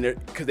money, and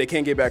because they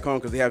can't get back home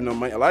because they have no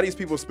money. A lot of these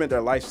people spent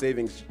their life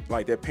savings,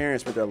 like their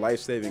parents spent their life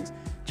savings,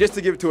 just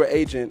to give it to an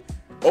agent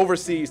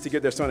overseas to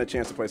give their son a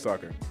chance to play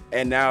soccer,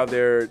 and now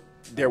they're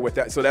with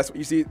that. So that's what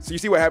you see. So you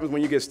see what happens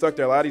when you get stuck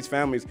there. A lot of these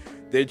families,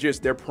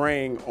 they're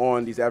preying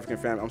on these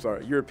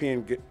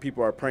European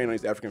people are preying on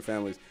these African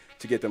families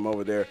to get them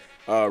over there.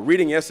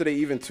 Reading yesterday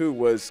even too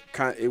was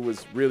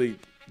really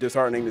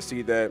disheartening to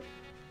see that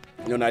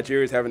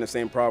Nigeria is having the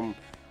same problem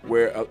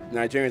where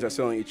Nigerians are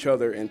selling each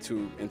other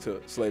into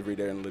slavery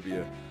there in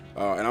Libya.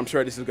 And I'm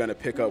sure this is going to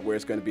pick up where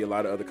it's going to be a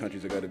lot of other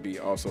countries are going to be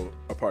also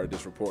a part of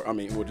this report. I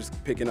mean, we're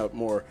just picking up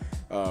more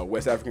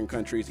West African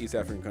countries, East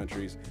African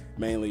countries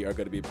mainly are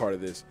going to be a part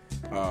of this.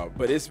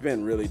 But it's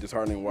been really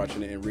disheartening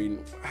watching it and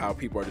reading how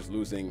people are just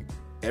losing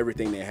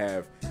everything they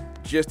have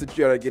just to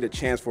try to get a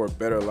chance for a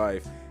better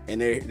life.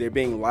 And they're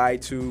being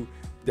lied to.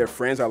 Their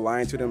friends are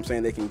lying to them,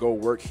 saying they can go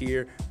work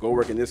here, go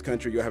work in this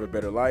country, you'll have a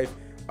better life.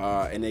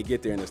 And they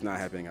get there and it's not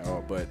happening at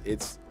all. But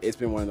it's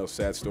been one of those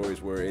sad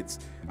stories where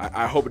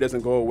I hope it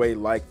doesn't go away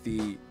like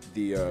the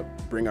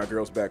Bring Our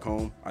Girls Back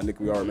Home. I think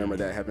we all remember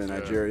that happened in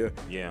Nigeria.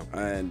 Yeah.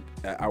 And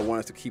I want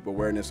us to keep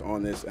awareness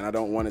on this, and I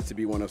don't want it to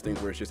be one of those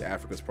things where it's just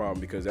Africa's problem,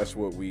 because that's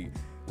what we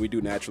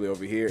do naturally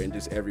over here and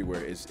just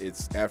everywhere.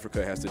 It's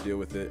Africa has to deal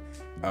with it.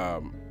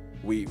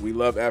 We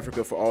love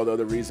Africa for all the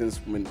other reasons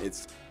when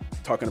it's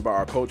talking about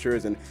our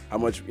cultures and how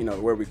much,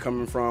 where we're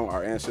coming from,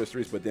 our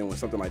ancestries, but then when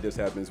something like this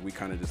happens, we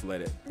kind of just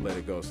let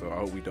it go. So I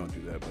hope we don't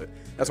do that, but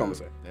that's what I'm gonna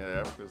say.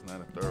 Yeah, Africa's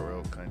not a third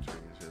world country.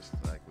 It's just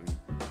like we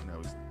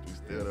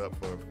stood up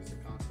for. It's a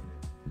continent.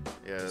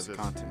 Yeah, It's a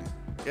continent.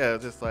 Yeah,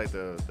 it's just like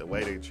the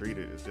way they treat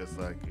it. It's just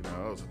like, it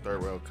was a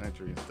third world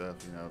country and stuff,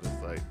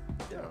 just like,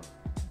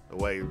 the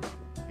way,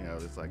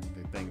 it's like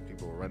they think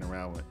people are running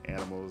around with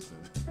animals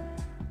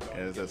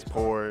and it's just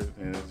poor,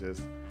 and it's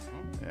just,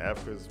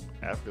 Africa's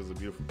a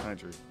beautiful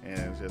country, and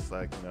it's just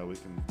like, we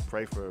can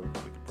pray for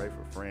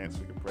France,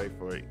 we can pray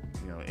for,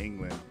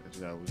 England,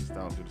 we just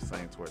don't do the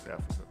same towards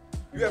Africa.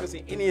 You haven't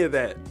seen any of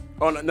that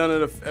on none of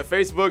the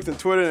Facebooks and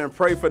Twitter and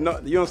pray for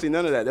you don't see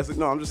none of that.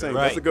 I'm just saying,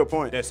 That's a good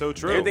point. That's so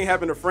true. Everything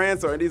happened to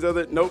France or these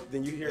other,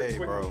 then you hear Hey,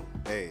 bro.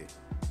 Hey,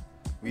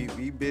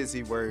 we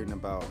busy worrying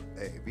about,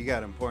 we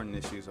got important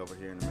issues over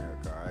here in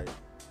America, all right?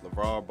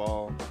 LeVar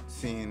Ball,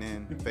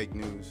 CNN, fake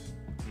news.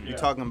 You're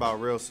talking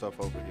about real stuff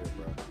over here,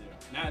 bro.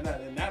 Yeah.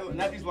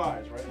 Not these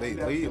lies,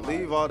 right?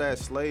 Leave all that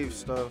slave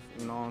stuff,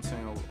 you know what I'm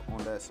saying,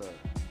 on that side.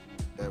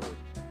 That would.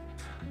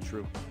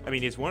 True. I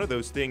mean, it's one of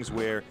those things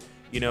where,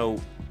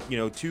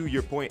 to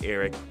your point,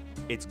 Eric,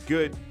 it's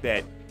good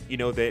that,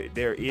 that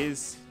there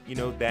is,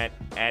 that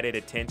added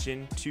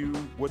attention to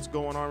what's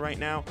going on right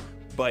now.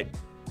 But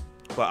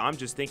I'm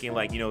just thinking,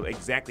 like,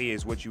 exactly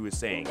as what you were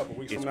saying.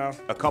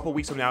 A couple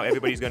weeks from now,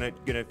 everybody's gonna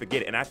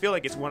forget it. And I feel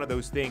like it's one of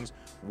those things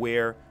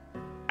where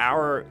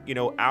our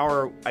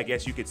I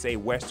guess you could say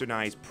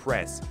westernized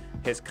press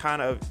has kind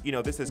of,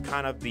 this is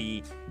kind of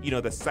the,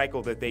 the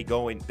cycle that they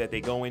go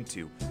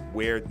into,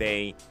 where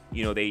they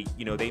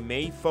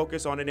may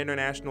focus on an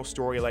international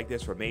story like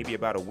this for maybe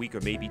about a week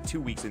or maybe 2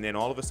 weeks, and then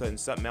all of a sudden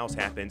something else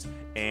happens,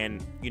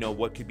 and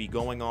what could be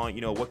going on,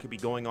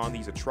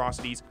 these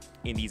atrocities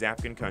in these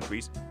African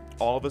countries,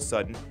 all of a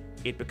sudden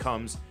it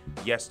becomes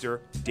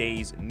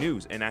yesterday's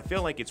news. And I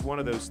feel like it's one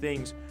of those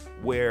things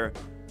where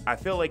I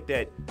feel like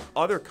that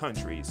other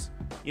countries,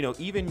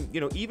 even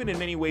in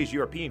many ways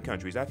European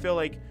countries, I feel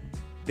like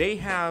they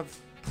have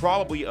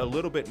probably a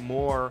little bit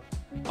more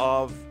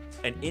of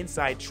an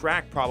inside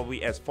track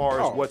probably as far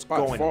as what's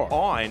going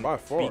on,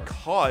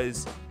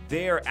 because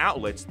their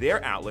outlets,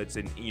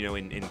 and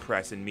in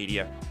press and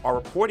media are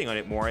reporting on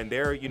it more, and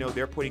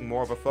they're putting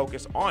more of a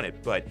focus on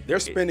it. But they're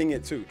spinning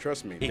it too.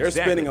 Trust me, exactly. They're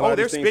spinning a lot of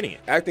these things, spinning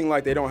it, acting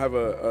like they don't have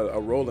a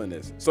role in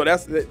this. So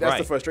that's right.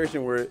 the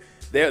frustration where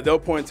they'll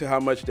point to how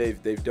much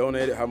they've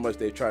donated, how much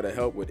they've tried to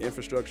help with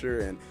infrastructure,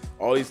 and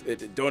all these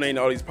donating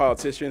to all these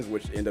politicians,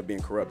 which end up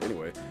being corrupt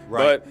anyway.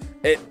 Right.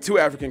 But to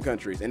African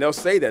countries, and they'll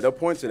say that, they'll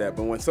point to that.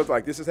 But when something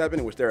like this is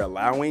happening, which they're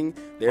allowing,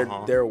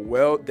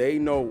 they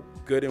know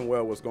good and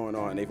well what's going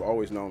on, and they've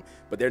always known.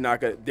 But they're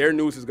not gonna. Their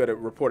news is gonna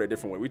report a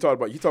different way. You talk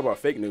about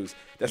fake news.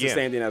 That's the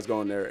same thing that's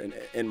going there. And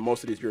in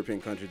most of these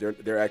European countries,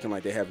 they're acting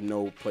like they have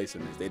no place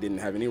in this. They didn't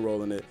have any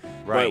role in it.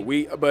 Right.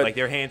 But like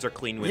their hands are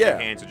clean when their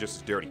hands are just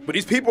as dirty. But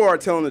these people are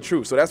telling the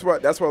truth. So that's why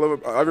I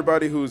love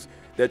everybody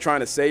they're trying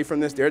to save from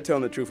this. They're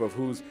telling the truth of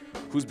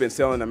who's been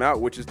selling them out,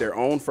 which is their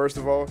own, first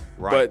of all,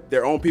 but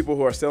their own people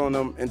who are selling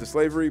them into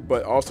slavery,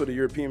 but also the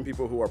European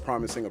people who are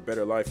promising a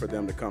better life for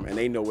them to come, and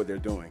they know what they're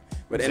doing.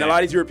 But in a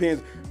lot of these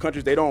European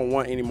countries, they don't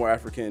want any more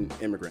African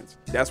immigrants.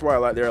 That's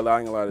why they're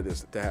allowing a lot of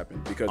this to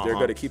happen, because they're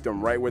going to keep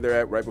them right where they're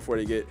at, right before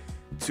they get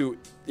to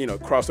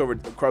cross over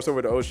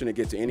the ocean and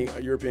get to any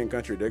European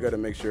country. They're going to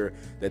make sure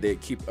that they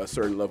keep a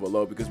certain level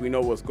low, because we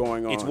know what's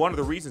going on. It's one of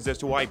the reasons as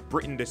to why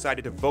Britain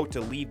decided to vote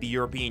to leave the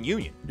European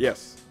Union.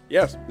 Yes,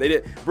 they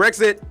did.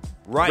 Brexit,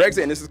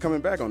 and this is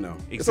coming back on now.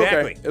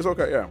 Exactly. It's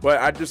okay, yeah.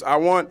 But I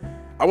want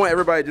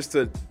everybody just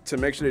to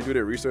make sure they do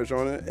their research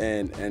on it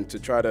and to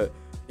try to.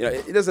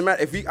 It doesn't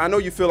matter I know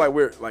you feel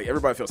like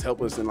everybody feels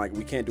helpless and like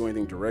we can't do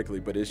anything directly,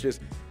 but it's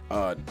just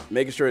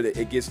making sure that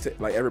it gets to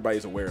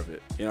everybody's aware of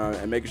it,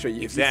 and making sure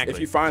if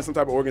you find some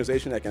type of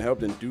organization that can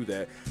help, then do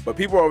that. But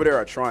people over there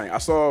are trying. I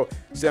saw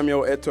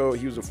Samuel Eto'o.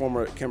 He was a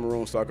former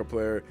Cameroon soccer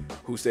player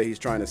who said he's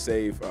trying to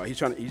save.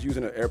 He's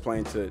using an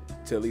airplane to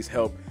at least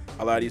help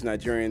a lot of these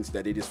Nigerians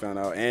that he just found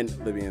out, and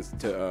Libyans,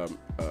 to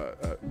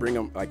bring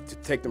them, to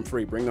take them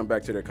free, bring them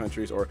back to their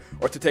countries, or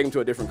to take them to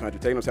a different country,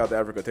 take them to South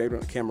Africa, take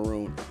them to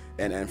Cameroon,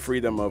 and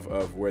free them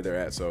of where they're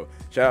at. So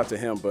shout out to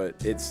him, but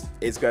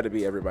it's got to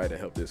be everybody to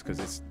help this,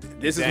 because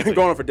this has been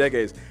going on for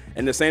decades.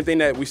 And the same thing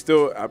that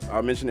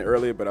I mentioned it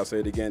earlier, but I'll say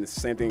it again, it's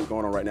the same thing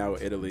going on right now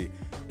with Italy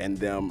and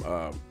them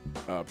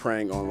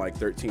preying on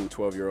 13,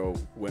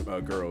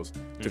 12-year-old girls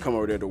to come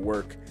over there to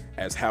work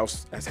as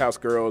house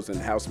girls and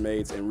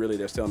housemaids, and really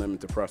they're selling them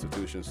into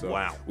prostitution.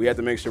 So we have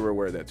to make sure we're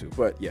aware of that too.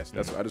 But yes,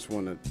 I just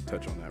want to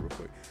touch on that real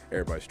quick.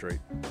 Everybody's straight.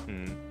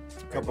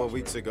 A couple of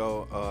weeks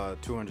ago,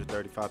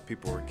 235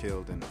 people were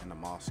killed in a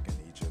mosque in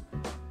Egypt.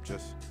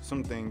 Just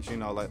some things,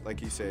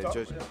 like you said,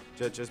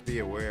 just be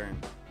aware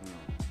and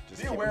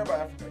just be aware about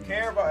Africa.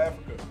 Care about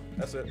Africa.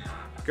 That's it.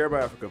 Care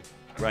about Africa.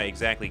 Right,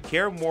 exactly.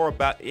 Care more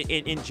about,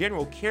 in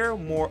general, care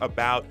more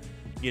about,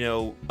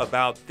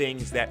 about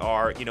things that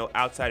are,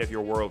 outside of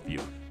your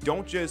worldview.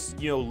 Don't just,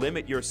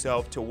 limit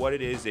yourself to what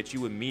it is that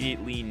you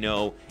immediately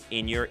know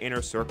in your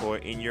inner circle, or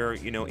in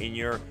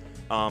your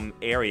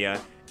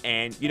area.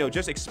 And,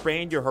 just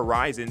expand your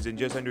horizons and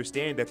just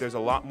understand that there's a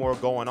lot more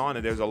going on,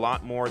 and there's a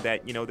lot more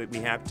that, that we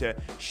have to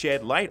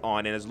shed light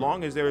on. And as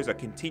long as there is a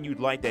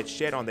continued light that's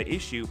shed on the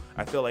issue,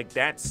 I feel like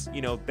that's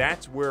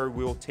where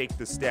we'll take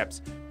the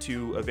steps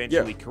to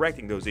eventually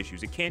correcting those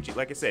issues. It can't,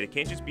 like I said, it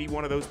can't just be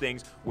one of those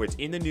things where it's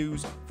in the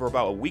news for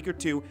about a week or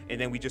two and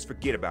then we just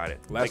forget about it.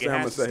 Last thing it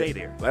I'm has to stay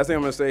there. Last thing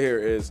I'm going to say here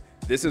is,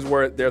 this is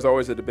where there's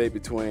always a debate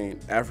between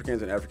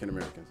Africans and African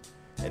Americans.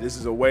 And this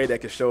is a way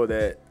that can show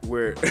that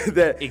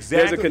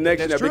there's a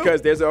connection there,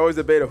 because there's always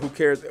a debate of who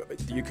cares.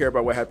 Do you care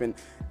about what happened?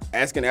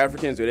 Asking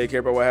Africans, do they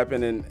care about what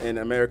happened in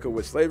America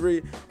with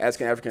slavery?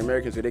 Asking African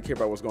Americans, do they care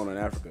about what's going on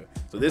in Africa?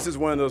 So this is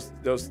one of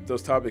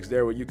those topics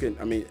there where you can,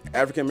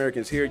 African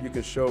Americans here, you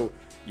can show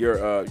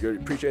your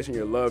appreciation,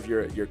 your love,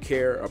 your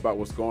care about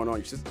what's going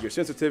on, your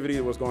sensitivity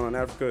to what's going on in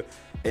Africa,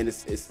 and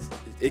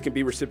it can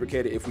be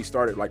reciprocated if we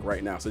started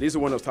right now. So these are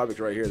one of those topics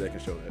right here that can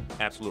show that.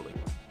 Absolutely.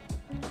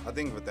 I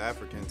think with the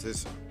Africans,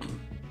 it's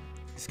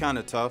kind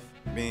of tough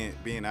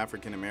being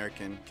African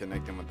American,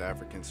 connecting with the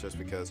Africans, just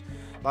because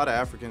a lot of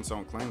Africans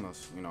don't claim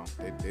us.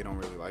 They don't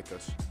really like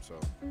us. So,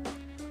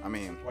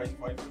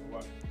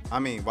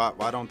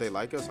 why don't they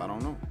like us? I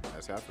don't know.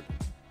 That's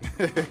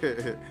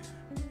African.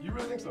 You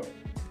really think so?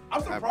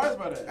 I'm surprised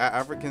by that.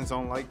 Africans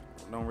don't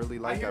really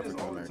like African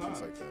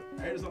Americans like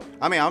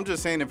that. I'm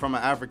just saying it from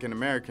an African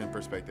American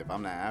perspective.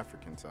 I'm not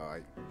African, so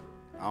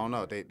I don't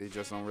know. They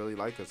just don't really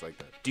like us like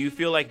that. Do you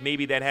feel like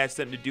maybe that has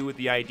something to do with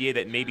the idea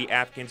that maybe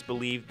Africans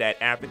believe that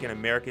African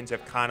Americans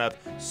have kind of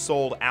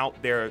sold out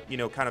their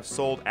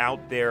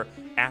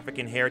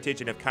African heritage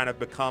and have kind of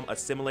become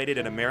assimilated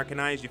and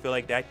Americanized? You feel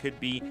like that could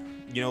be,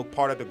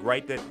 part of the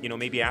gripe that,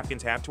 maybe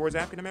Africans have towards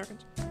African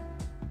Americans?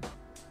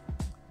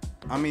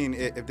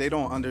 If they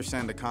don't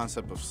understand the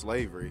concept of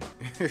slavery,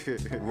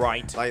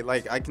 right?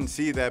 Like I can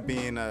see that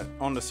being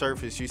on the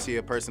surface, you see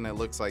a person that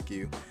looks like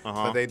you,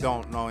 but they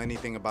don't know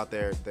anything about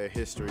their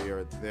history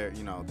or their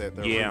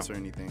roots or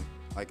anything.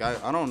 Like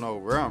I don't know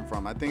where I'm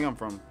from. I think I'm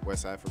from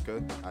West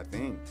Africa. I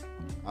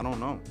don't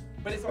know.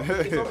 But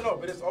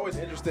it's always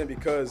interesting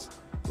because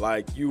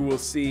you will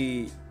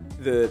see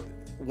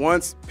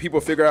once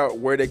people figure out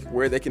where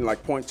they can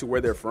like point to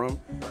where they're from,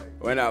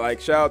 and I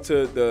like shout out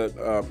to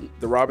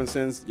the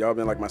Robinsons. Y'all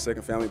been like my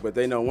second family, but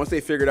they know once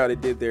they figured out, they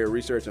did their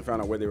research and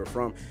found out where they were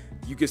from.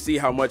 You can see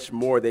how much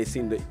more they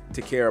seem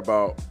to care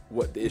about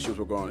what the issues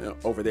were going on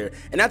over there.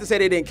 And not to say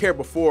they didn't care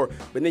before,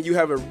 but then you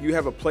have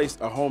a place,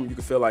 a home you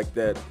can feel like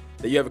that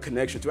you have a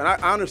connection to. And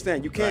I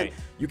understand you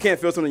can't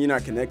feel something you're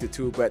not connected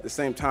to, but at the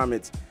same time,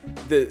 it's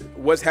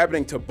what's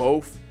happening to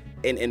both.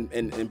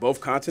 In both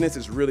continents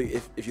is really,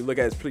 if you look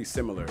at it, it's pretty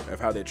similar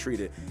of how they're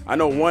treated. I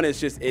know one is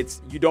just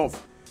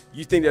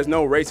you think there's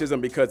no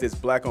racism because it's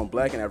black on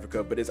black in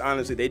Africa, but it's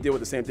honestly they deal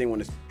with the same thing when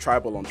it's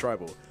tribal on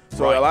tribal.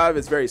 So a lot of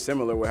it's very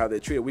similar with how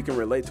they treat it. We can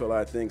relate to a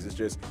lot of things. It's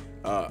just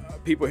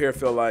people here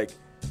feel like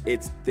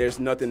there's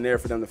nothing there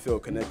for them to feel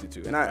connected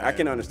to, and I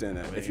can understand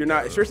that. If you're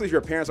not, especially if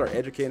your parents are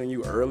educating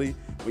you early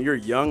when you're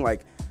young,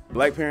 like.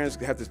 Black parents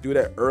have to do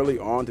that early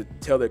on to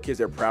tell their kids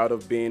they're proud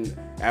of being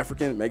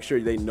African. Make sure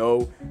they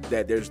know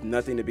that there's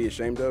nothing to be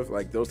ashamed of,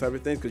 like those type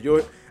of things.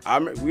 Because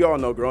we all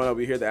know growing up,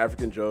 we hear the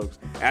African jokes,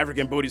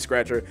 African booty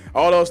scratcher,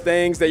 all those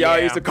things that y'all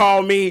used to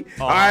call me.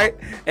 All right,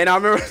 and I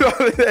remember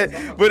all of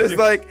that. But it's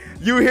like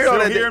you hear all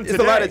that. It's a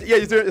lot of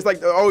it's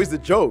like always the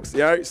jokes.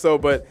 Yeah. Right? So,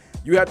 but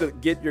you have to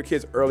get your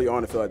kids early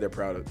on to feel like they're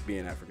proud of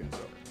being African.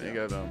 So you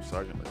got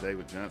Sergeant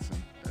David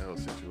Johnson, that whole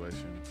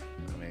situation.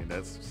 I mean,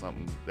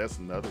 that's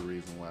another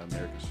reason why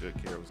America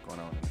should care what's going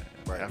on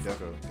in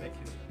Africa. Thank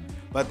you.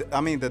 But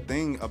the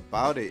thing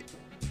about it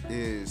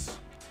is,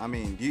 I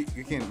mean,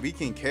 we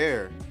can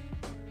care,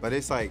 but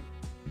it's like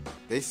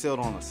they still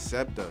don't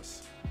accept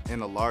us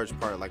in a large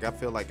part. Like I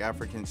feel like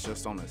Africans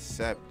just don't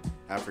accept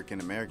African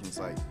Americans.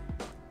 Like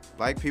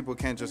black people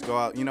can't just go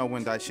out. You know,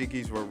 when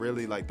dashikis were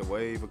really like the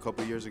wave a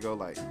couple years ago,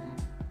 like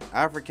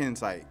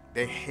Africans, like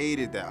they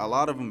hated that. A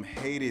lot of them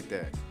hated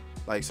that.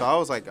 Like, so I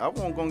was like, I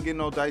won't gonna get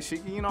no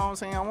dashiki, you know what I'm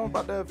saying? I won't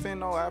about to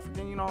offend no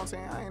African, you know what I'm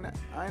saying?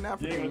 I ain't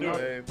African, you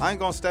know? I ain't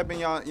gonna step in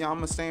y'all, I'm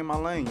gonna stay in my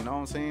lane, you know what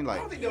I'm saying? Like,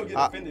 I don't think they'll get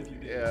offended if you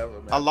did. Yeah,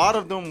 a lot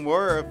of them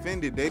were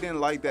offended. They didn't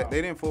like that.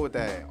 They didn't fool with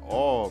that at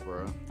all,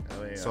 bro.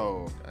 I mean,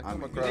 so, I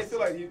come they feel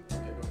like you.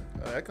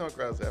 I come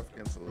across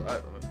Africans a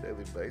lot on a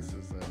daily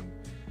basis, and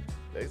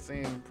they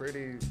seem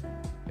pretty,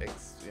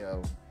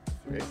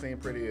 they seem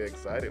pretty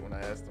excited when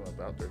I asked them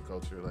about their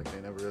culture. Like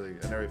I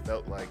never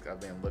felt like I've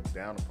been looked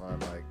down upon,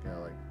 like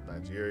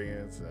like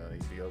Nigerians,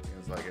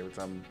 Ethiopians. Like every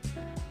time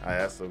I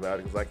ask them about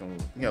it, because I can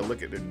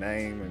look at their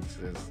name and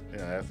just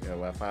ask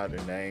when I find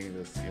their name,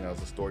 just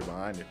there's a story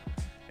behind it,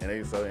 and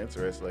they so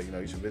interested. Like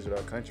you should visit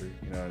our country.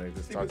 And they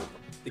just talk.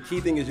 The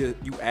key thing is you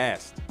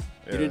asked.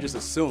 You didn't just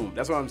assume.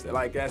 That's what I'm saying.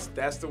 Like that's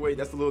the way.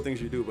 That's the little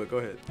things you do. But go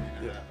ahead.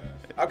 Yeah.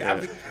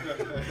 Okay.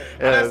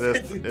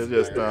 It's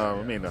just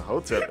I mean the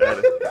Hotep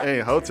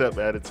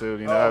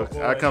attitude.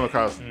 I come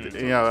across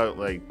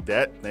like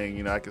that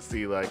thing. I can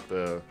see like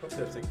the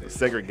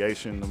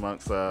segregation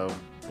amongst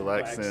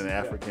blacks and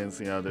Africans.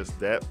 Just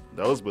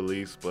those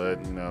beliefs. But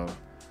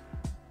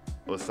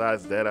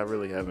besides that, I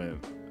really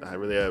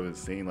haven't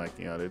seen like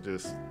they're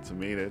just, to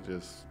me, they're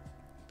just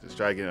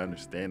try to get an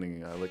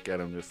understanding. I look at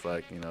them just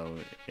like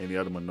any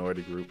other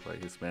minority group, like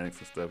Hispanics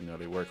and stuff.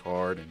 They work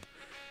hard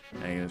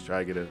and just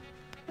try to get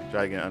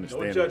an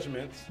understanding. No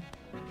judgments.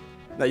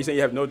 Now you're saying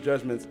you have no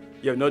judgments.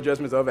 You have no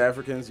judgments of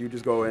Africans. You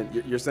just go in.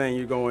 You're saying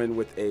you go in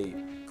with a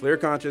clear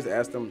conscience.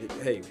 Ask them,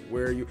 hey,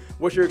 where are you?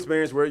 What's your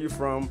experience? Where are you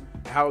from?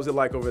 How is it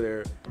like over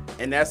there?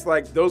 And that's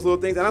like those little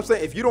things. And I'm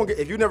saying if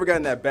you've never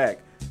gotten that back,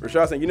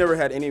 Rashad saying you never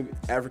had any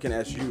African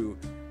ask you,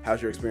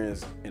 how's your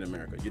experience in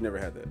America? You never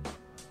had that.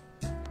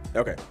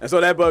 Okay, and so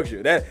that bugs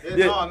you. No.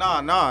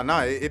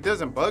 It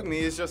doesn't bug me.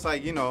 It's just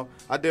like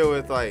I deal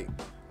with like,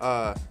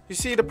 you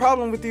see, the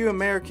problem with you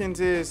Americans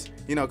is,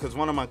 because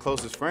one of my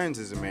closest friends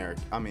is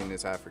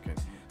is African.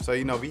 So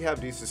we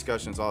have these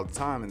discussions all the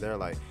time, and they're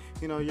like,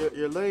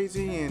 you're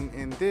lazy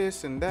and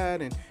this and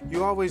that, and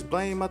you always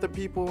blame other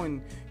people,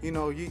 and you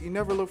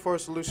never look for a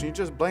solution. You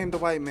just blame the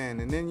white man,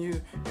 and then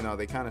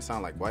they kind of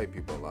sound like white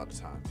people a lot of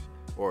times,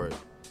 or.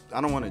 I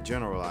don't want to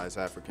generalize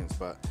Africans,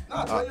 but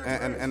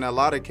and a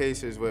lot of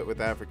cases with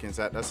Africans,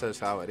 that's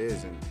just how it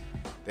is, and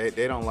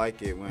they don't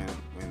like it when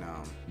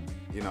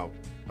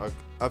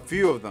a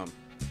few of them,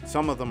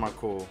 some of them are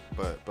cool,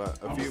 but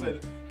a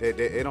few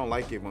they don't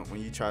like it when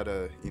you try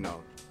to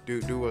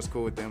do what's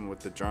cool with them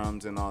with the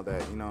drums and all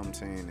that, you know what I'm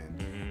saying,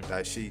 and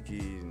dashiki,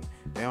 and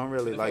they don't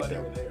really like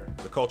that.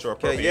 The cultural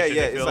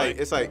appropriation.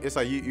 It's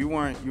like you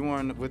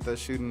weren't with us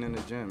shooting in the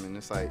gym, and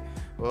it's like,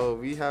 well,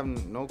 we have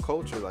no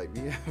culture, like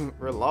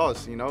we're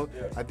lost,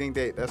 I think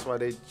that's why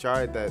they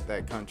tried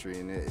that country,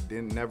 and it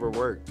never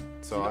worked.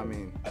 So I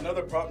mean,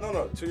 another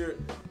problem. To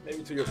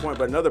your point,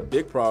 but another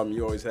big problem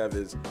you always have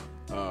is,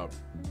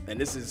 and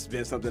this has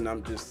been something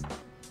I'm just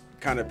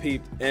kind of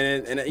peeped,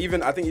 and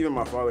even I think even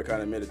my father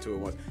kind of admitted to it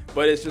once,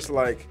 but it's just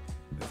like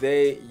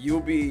a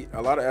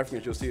lot of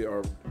Africans you'll see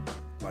are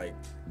like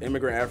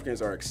immigrant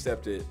Africans are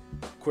accepted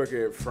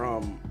quicker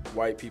from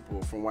white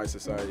people, from white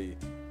society,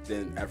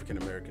 than African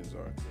Americans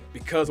are,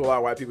 because a lot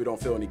of white people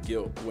don't feel any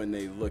guilt when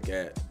they look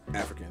at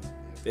Africans.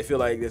 They feel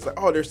like it's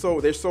like, oh,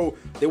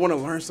 they want to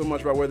learn so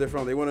much about where they're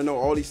from. They want to know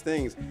all these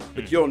things,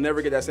 but you'll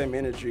never get that same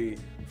energy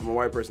from a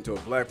white person to a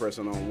black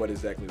person on what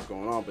exactly is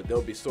going on. But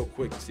they'll be so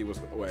quick to see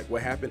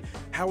what happened.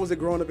 How was it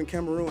growing up in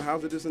Cameroon?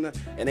 How's it this and that?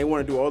 And they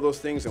want to do all those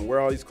things and wear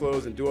all these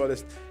clothes and do all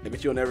this,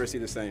 but you'll never see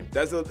the same.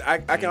 I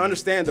can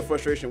understand the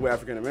frustration with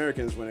African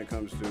Americans when it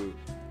comes to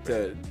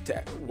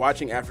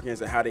watching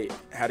Africans and how they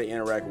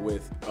interact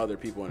with other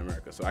people in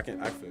America. So I feel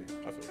you.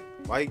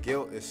 White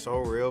guilt is so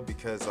real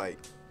because like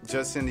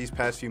just in these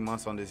past few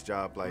months on this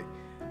job, like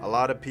a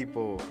lot of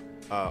people,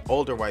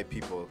 older white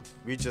people,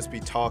 we just be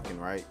talking,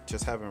 right?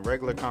 Just having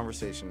regular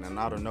conversation, and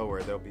out of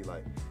nowhere they'll be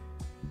like,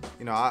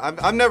 you know,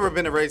 I've never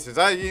been a racist.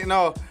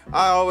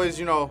 I always,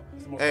 you know,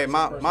 hey,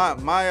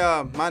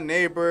 my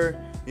neighbor,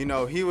 you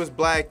know, he was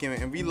black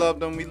and we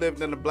loved him. We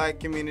lived in a black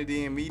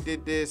community and we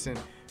did this and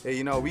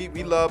you know, we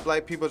love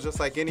black people just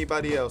like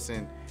anybody else.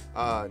 And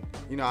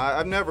you know,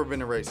 I've never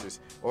been a racist.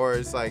 Or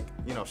it's like,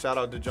 you know, shout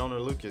out to Joyner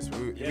Lucas.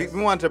 We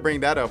wanted to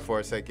bring that up for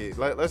a second.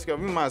 Let's go.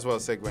 We might as well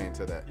segue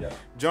into that. Yeah.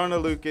 Joyner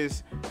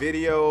Lucas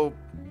video,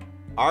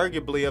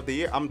 arguably of the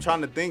year. I'm trying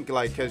to think,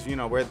 like, because, you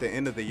know, we're at the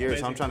end of the year,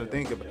 so I'm trying to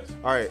think about.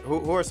 All right,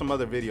 who are some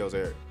other videos,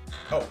 Eric?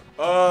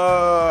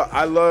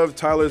 I love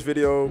Tyler's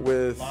video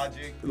with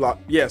Logic.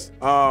 Yes.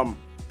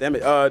 Damn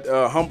it.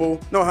 Humble.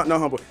 No, not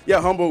Humble.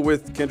 Yeah, Humble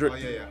with Kendrick. Oh,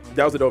 yeah.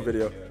 That was a dope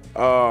video.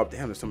 Damn,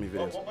 there's so many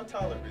videos. What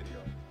Tyler video?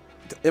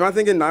 Am I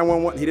thinking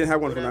 911? He didn't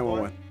have one for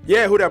 911.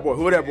 Yeah, Who That Boy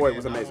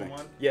was amazing.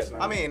 911? Yes.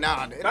 I mean,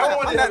 nah.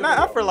 911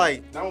 I feel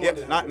like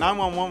 911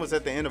 911 was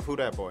at the end of Who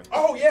That Boy.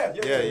 Oh yeah.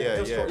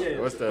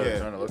 What's the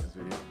Joyner Lucas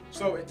video?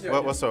 So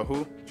What's the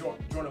who?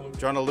 Joyner Lucas.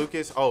 Joyner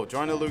Lucas. Oh,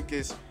 Joyner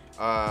Lucas.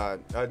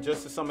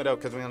 Just to sum it up,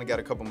 because we only got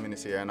a couple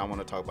minutes here, and I want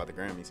to talk about the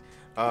Grammys.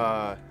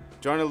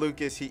 Joyner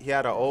Lucas, he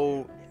had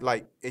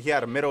he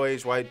had a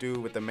middle-aged white dude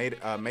with the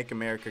Make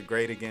America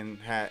Great Again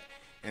hat,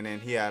 and then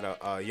he had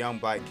a young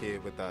black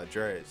kid with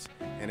dreads.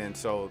 And then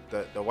so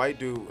the white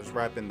dude was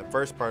rapping the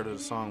first part of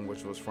the song,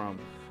 which was from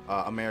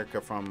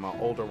America from an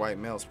older white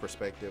male's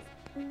perspective.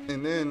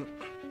 And then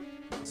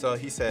so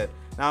he said,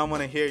 now I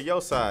want to hear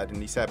your side,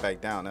 and he sat back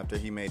down after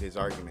he made his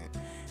argument.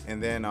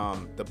 And then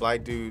the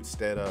black dude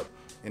stood up,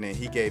 and then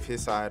he gave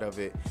his side of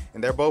it,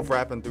 and they're both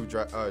rapping through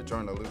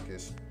Joyner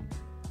Lucas.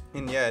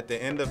 And yeah, at the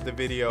end of the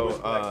video,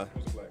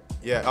 Who's black?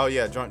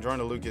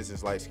 Joyner Lucas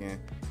is light skinned,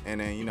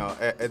 and then, you know,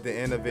 at the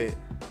end of it,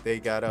 they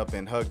got up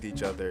and hugged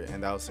each other,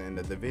 and that was the end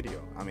of the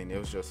video. I mean, it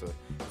was just a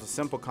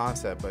simple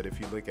concept, but if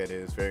you look at it,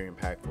 it's very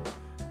impactful.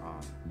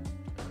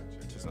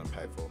 Just an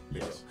impactful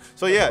video. Yes.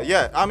 So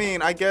yeah. I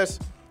mean, I guess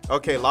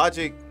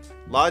Logic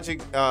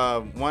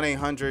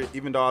 1-800.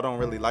 Even though I don't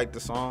really like the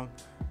song,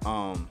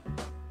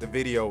 the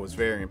video was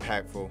very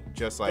impactful.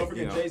 Just like,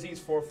 you know,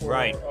 Jay-Z's 4-4.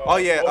 Right.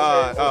 OJ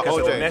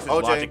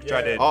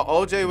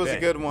was a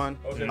good one.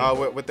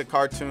 With the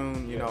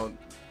cartoon, you know,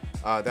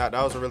 that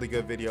was a really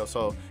good video.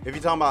 So if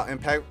you're talking about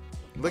impact,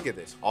 look at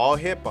this. All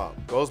hip hop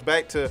goes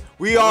back to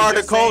we are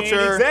the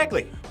culture.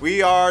 Exactly.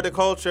 We are the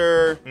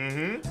culture.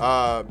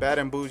 Mm-hmm. Bad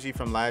and Bougie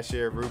from last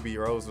year. Ruby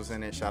Rose was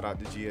in it. Shout out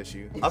to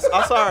GSU. I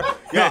saw her.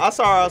 I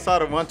saw her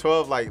outside of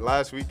 112 like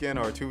last weekend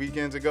or 2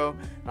 weekends ago,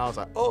 and I was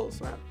like, oh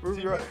snap,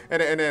 Ruby Rose.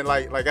 And then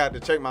like I had to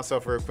check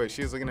myself real quick.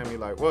 She was looking at me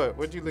like,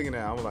 what you looking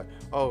at? I was like,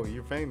 oh,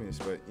 you're famous,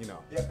 but you know,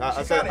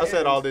 I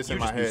said all this in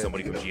my head. You just knew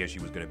somebody from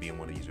GSU was gonna be in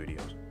one of these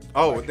videos.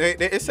 Oh,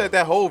 it said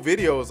that whole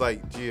video was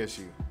like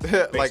GSU.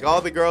 Like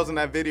all the girls in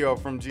that video are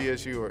from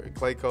GSU or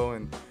Clayco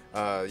and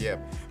yeah.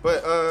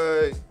 But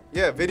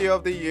video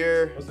of the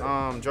year,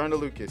 Joyner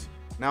Lucas.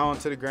 Now on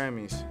to the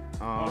Grammys.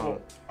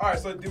 All right,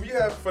 so do we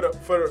have for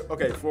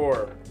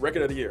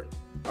record of the year?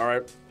 All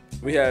right,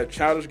 we had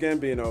Childish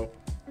Gambino,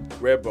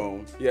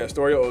 Redbone. Yeah,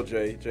 Story of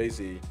OJ,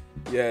 Jay-Z.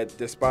 Yeah,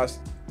 Despacito.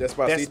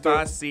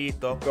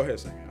 Go ahead,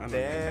 sing it.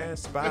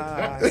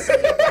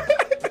 Despacito.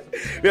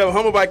 We have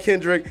Humble by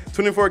Kendrick,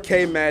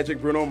 24K Magic,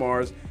 Bruno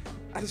Mars.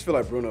 I just feel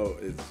like Bruno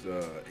is,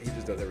 he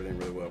just does everything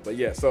really well. But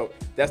yeah, so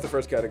that's the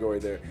first category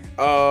there.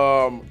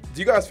 Do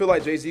you guys feel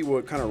like Jay-Z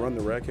would kind of run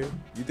the rack here?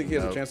 Do you think he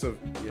has a chance of,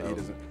 he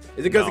doesn't?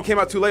 Is it because it came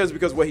out too late, or is it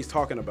because of what he's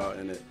talking about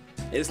in it?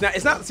 It's not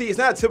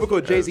a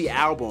typical Jay-Z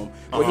album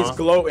where he's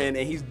gloating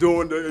and he's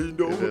doing the,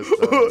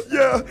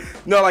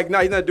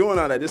 he's not doing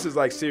all that. This is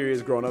like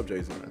serious grown up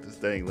Jay-Z. I just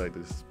think like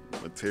this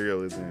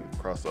material isn't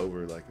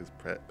crossover like his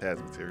past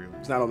material.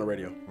 It's not on the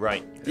radio.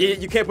 Right.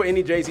 You can't put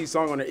any Jay-Z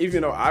song on there,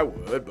 even though I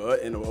would,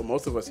 but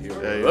most of us here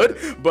would.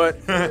 Yeah. But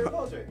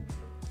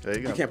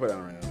you can't put that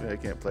on radio. Yeah, you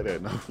can't play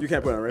that, no. You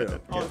can't put it on radio. You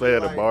can't play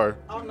at a bar.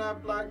 I'm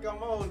not black, I'm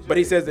OJ. But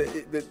he says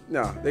they're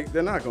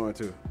not going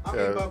to.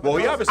 Well,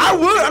 he obviously. I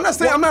would. I'm not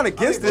saying I'm not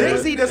against it.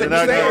 Jay-Z doesn't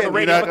stay on the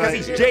radio because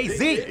he's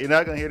Jay-Z. You're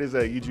not going to hear this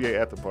at UGA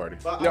after party.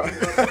 No. Wasn't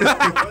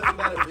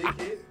that a big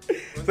hit?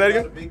 Say it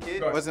again? A big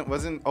hit?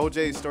 Wasn't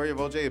OJ's Story of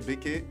OJ a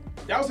big hit?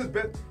 That was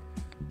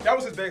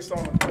his best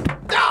song.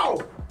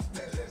 No!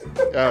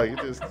 Oh, you're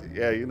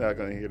not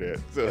gonna hear that.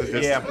 So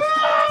yeah.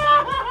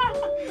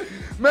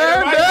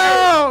 Man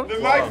down! The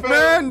mic fell.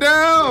 Man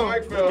down! The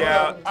mic fell.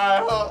 Yeah.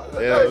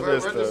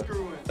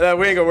 yeah,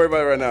 we ain't gonna worry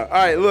about it right now. All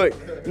right, look.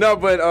 No,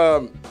 but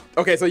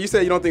Okay, so you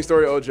said you don't think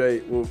Story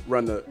OJ will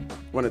run the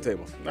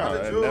table.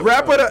 No,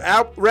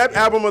 Rap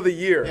album of the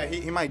year. Yeah,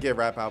 he might get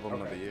rap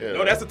album of the year.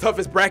 No, that's the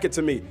toughest bracket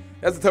to me.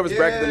 That's the toughest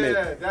bracket to me.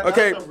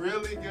 That's a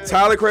really good.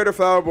 Tyler Creator,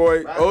 Flower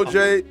Boy,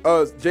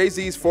 OJ,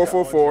 Jay-Z's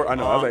 444. I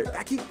know. I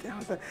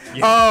was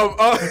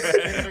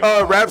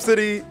like,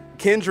 Rhapsody,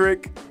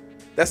 Kendrick.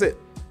 That's it.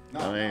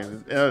 I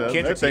mean,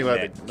 the thing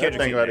about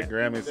the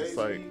Grammys, it's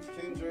like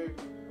Kendrick,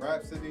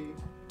 Rhapsody,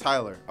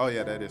 Tyler. Oh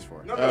yeah, that is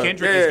for it.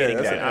 Kendrick is getting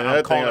that.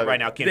 I'm calling it right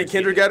now. Think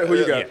Kendrick got it? Who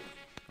you got?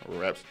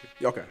 Rhapsody.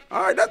 Okay.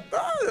 All right.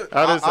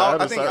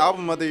 I think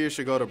album of the year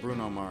should go to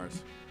Bruno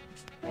Mars.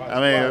 I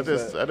mean, I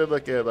did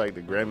look at like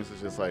the Grammys.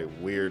 It's just like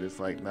weird. It's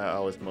like not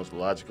always the most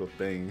logical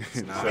thing.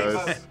 So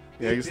it's,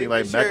 you see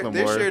like Macklemore.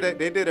 This year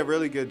they did a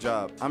really good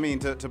job. I mean,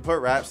 to put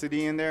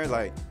Rhapsody in there,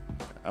 like.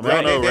 I mean,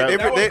 I don't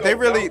know,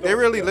 they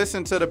really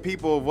listened to the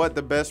people of what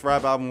the best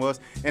rap album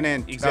was, and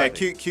then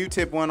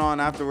Q-Tip went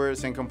on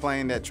afterwards and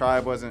complained that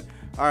Tribe wasn't.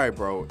 All right,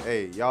 bro.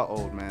 Hey, y'all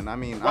old, man. I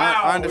mean,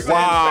 I understand.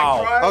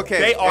 Wow. Okay.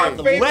 They are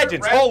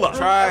legends. Hold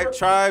up.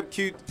 Tribe,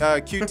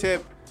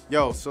 Q-Tip.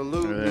 Yo,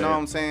 salute. You know what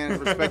I'm saying?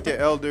 Respect your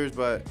elders,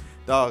 but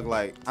dog,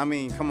 like, I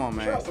mean, come on,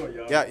 man.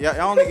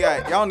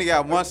 Y'all only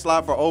got one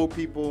slot for old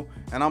people,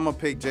 and I'm gonna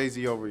pick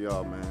Jay-Z over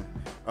y'all, man.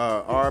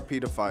 R.I.P.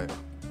 to Fife.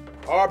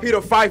 R.I.P.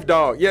 to Fife,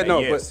 dog. Yeah,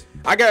 no, but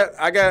I got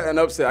an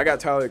upset. I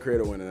got Tyler the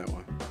Creator winning that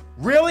one.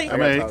 Really? I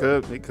mean,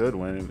 he could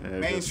win.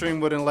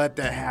 Mainstream wouldn't let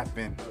that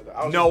happen.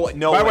 No. By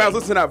the way, I was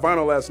listening to that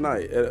vinyl last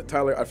night.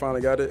 Tyler, I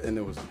finally got it, and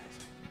it was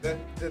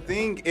amazing. The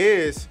thing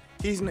is,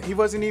 he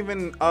wasn't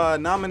even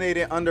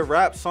nominated under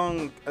rap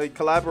song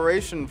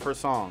collaboration for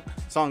song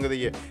of the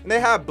year. And they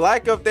have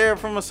Black up there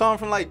from a song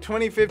from like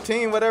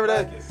 2015, whatever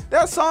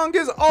that song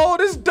is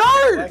old as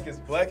dirt.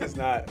 Black is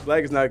not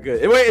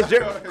good. Wait,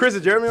 Chris,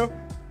 is Jeremy on?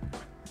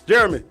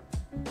 Jeremy.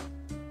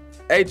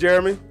 Hey,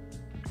 Jeremy.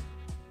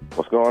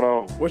 What's going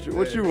on? What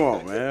you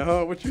want, man?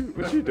 Huh? What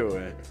you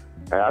doing?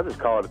 Hey, I just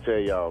called to tell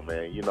y'all,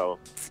 man. You know,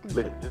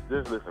 listen,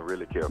 just listen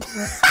really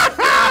carefully.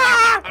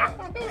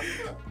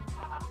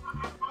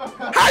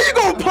 How you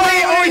gonna play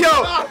it on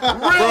your?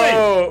 Really,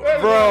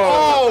 bro?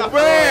 Oh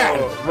man,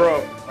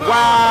 bro.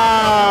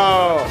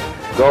 Wow.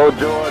 Go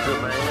Georgia,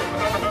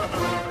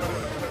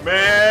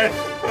 man.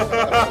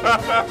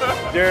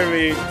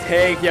 Jeremy,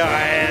 take your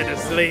hand to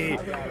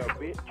sleep.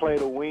 Play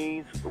the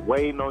wings,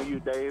 waiting on you,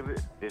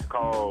 David. It's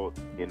called,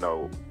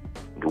 the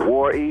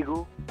War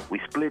Eagle. We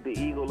split the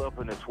eagle up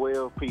into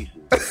 12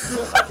 pieces.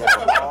 I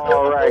got them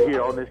all right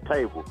here on this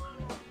table.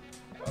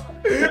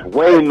 Just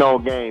waiting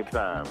on game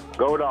time.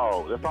 Go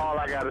Dogs. That's all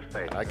I gotta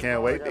say. I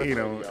can't wait to eat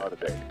them.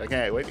 I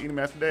can't wait to eat them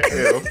after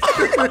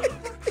that.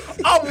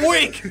 I'm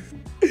weak.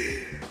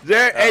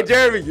 Hey,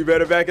 Jeremy, you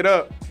better back it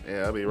up.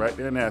 Yeah, I'll be right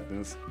there in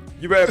Athens.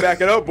 You better back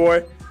it up,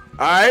 boy.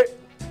 All right?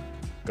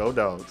 Go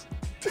Dogs.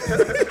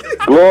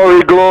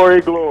 Glory, glory,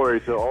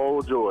 glory to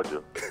old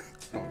Georgia.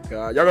 Oh,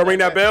 God. Y'all gonna ring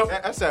that bell?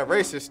 That's that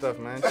racist stuff,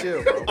 man.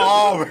 Chill, bro.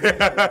 Oh, man.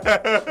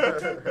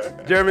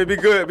 Jeremy, be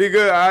good,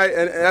 all right?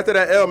 And after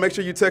that L, make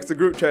sure you text the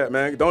group chat,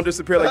 man. Don't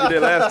disappear like you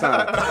did last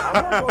time.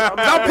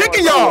 I'm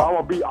picking y'all. I'm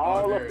gonna be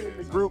all up in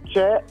the group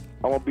chat.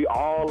 I'm gonna be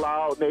all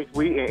loud next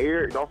week. And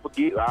Eric, don't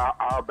forget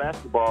our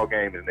basketball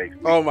game is next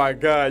week. Oh my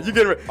God, you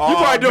getting ready? You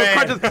probably doing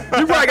crunches.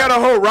 You probably got a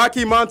whole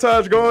Rocky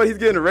montage going. He's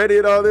getting ready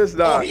and all this.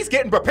 Oh, he's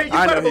getting prepared. You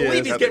better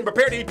believe he's getting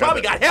prepared. He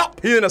probably got help.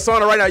 He's in the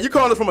sauna right now. You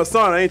calling us from a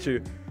sauna, ain't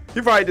you?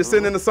 You probably just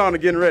sitting in the sauna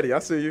getting ready. I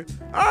see you.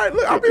 All right,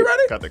 look, I'll be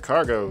ready. Got the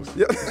cargos.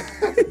 Yeah.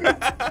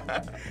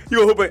 You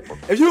gonna hoop it?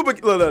 If you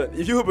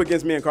hoop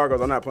against me in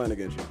cargos, I'm not playing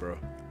against you, bro.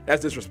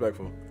 That's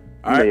disrespectful.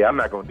 All right? Yeah, I'm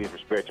not gonna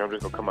disrespect you. I'm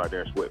just gonna come out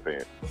there in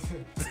sweatpants.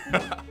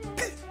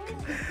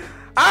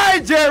 All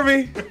right,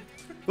 Jeremy.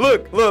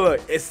 Look.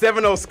 It's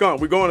 7-0 skunk.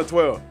 We're going to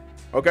 12.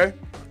 Okay?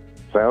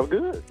 Sounds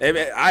good.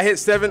 If I hit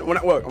 7.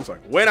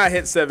 When I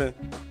hit 7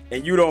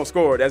 and you don't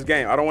score, that's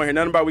game. I don't want to hear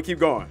nothing about it. We keep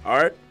going. All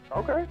right?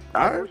 Okay.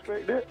 I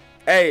respect that.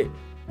 Hey,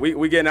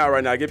 we getting out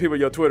right now. Give people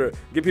your Twitter.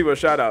 Give people a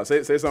shout out.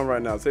 Say something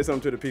right now. Say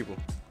something to the people.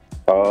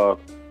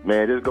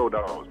 Man, just go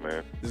Dogs,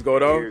 man. Just go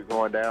Dogs? Eric's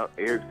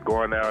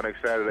going down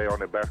next Saturday on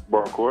the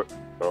basketball court.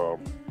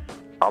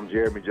 I'm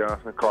Jeremy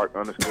Johnson, Clark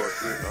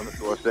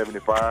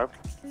 _6_75.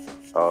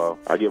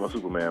 I get my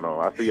Superman on.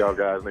 I'll see y'all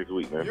guys next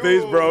week, man.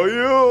 Peace, bro.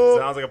 You.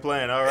 Sounds like a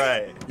plan. All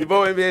right. You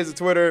vote NBA's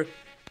Twitter,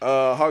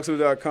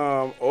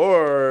 Hawksuit.com,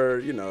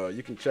 or,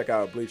 you can check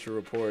out Bleacher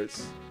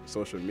Report's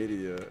social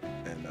media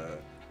and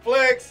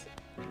Flex.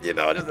 just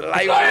lively.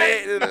 Lively.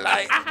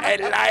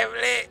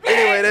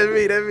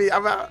 Anyway, that's me.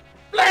 I'm out.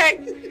 Black.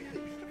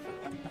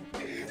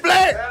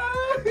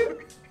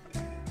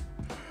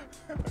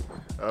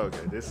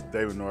 Okay, this is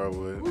David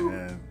Norwood,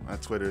 and my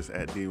Twitter is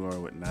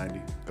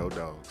 @DNorwood90. Go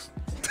Dogs.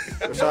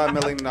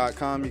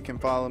 RashadMilling.com. You can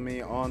follow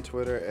me on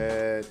Twitter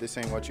at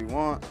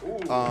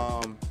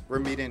ThisAin'tWhatYouWant. We're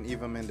meeting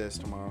Eva Mendes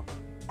tomorrow.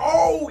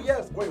 Oh,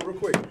 yes. Wait, real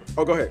quick.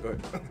 Oh, go ahead.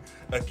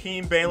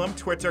 Akeem Balaam,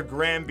 Twitter,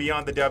 Graham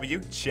Beyond the W.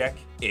 Check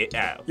it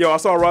out. Yo, I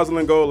saw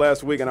Rosalind Gold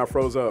last week, and I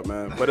froze up,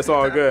 man. But it's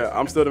all good.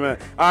 I'm still the man.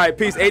 All right,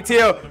 peace.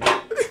 ATL.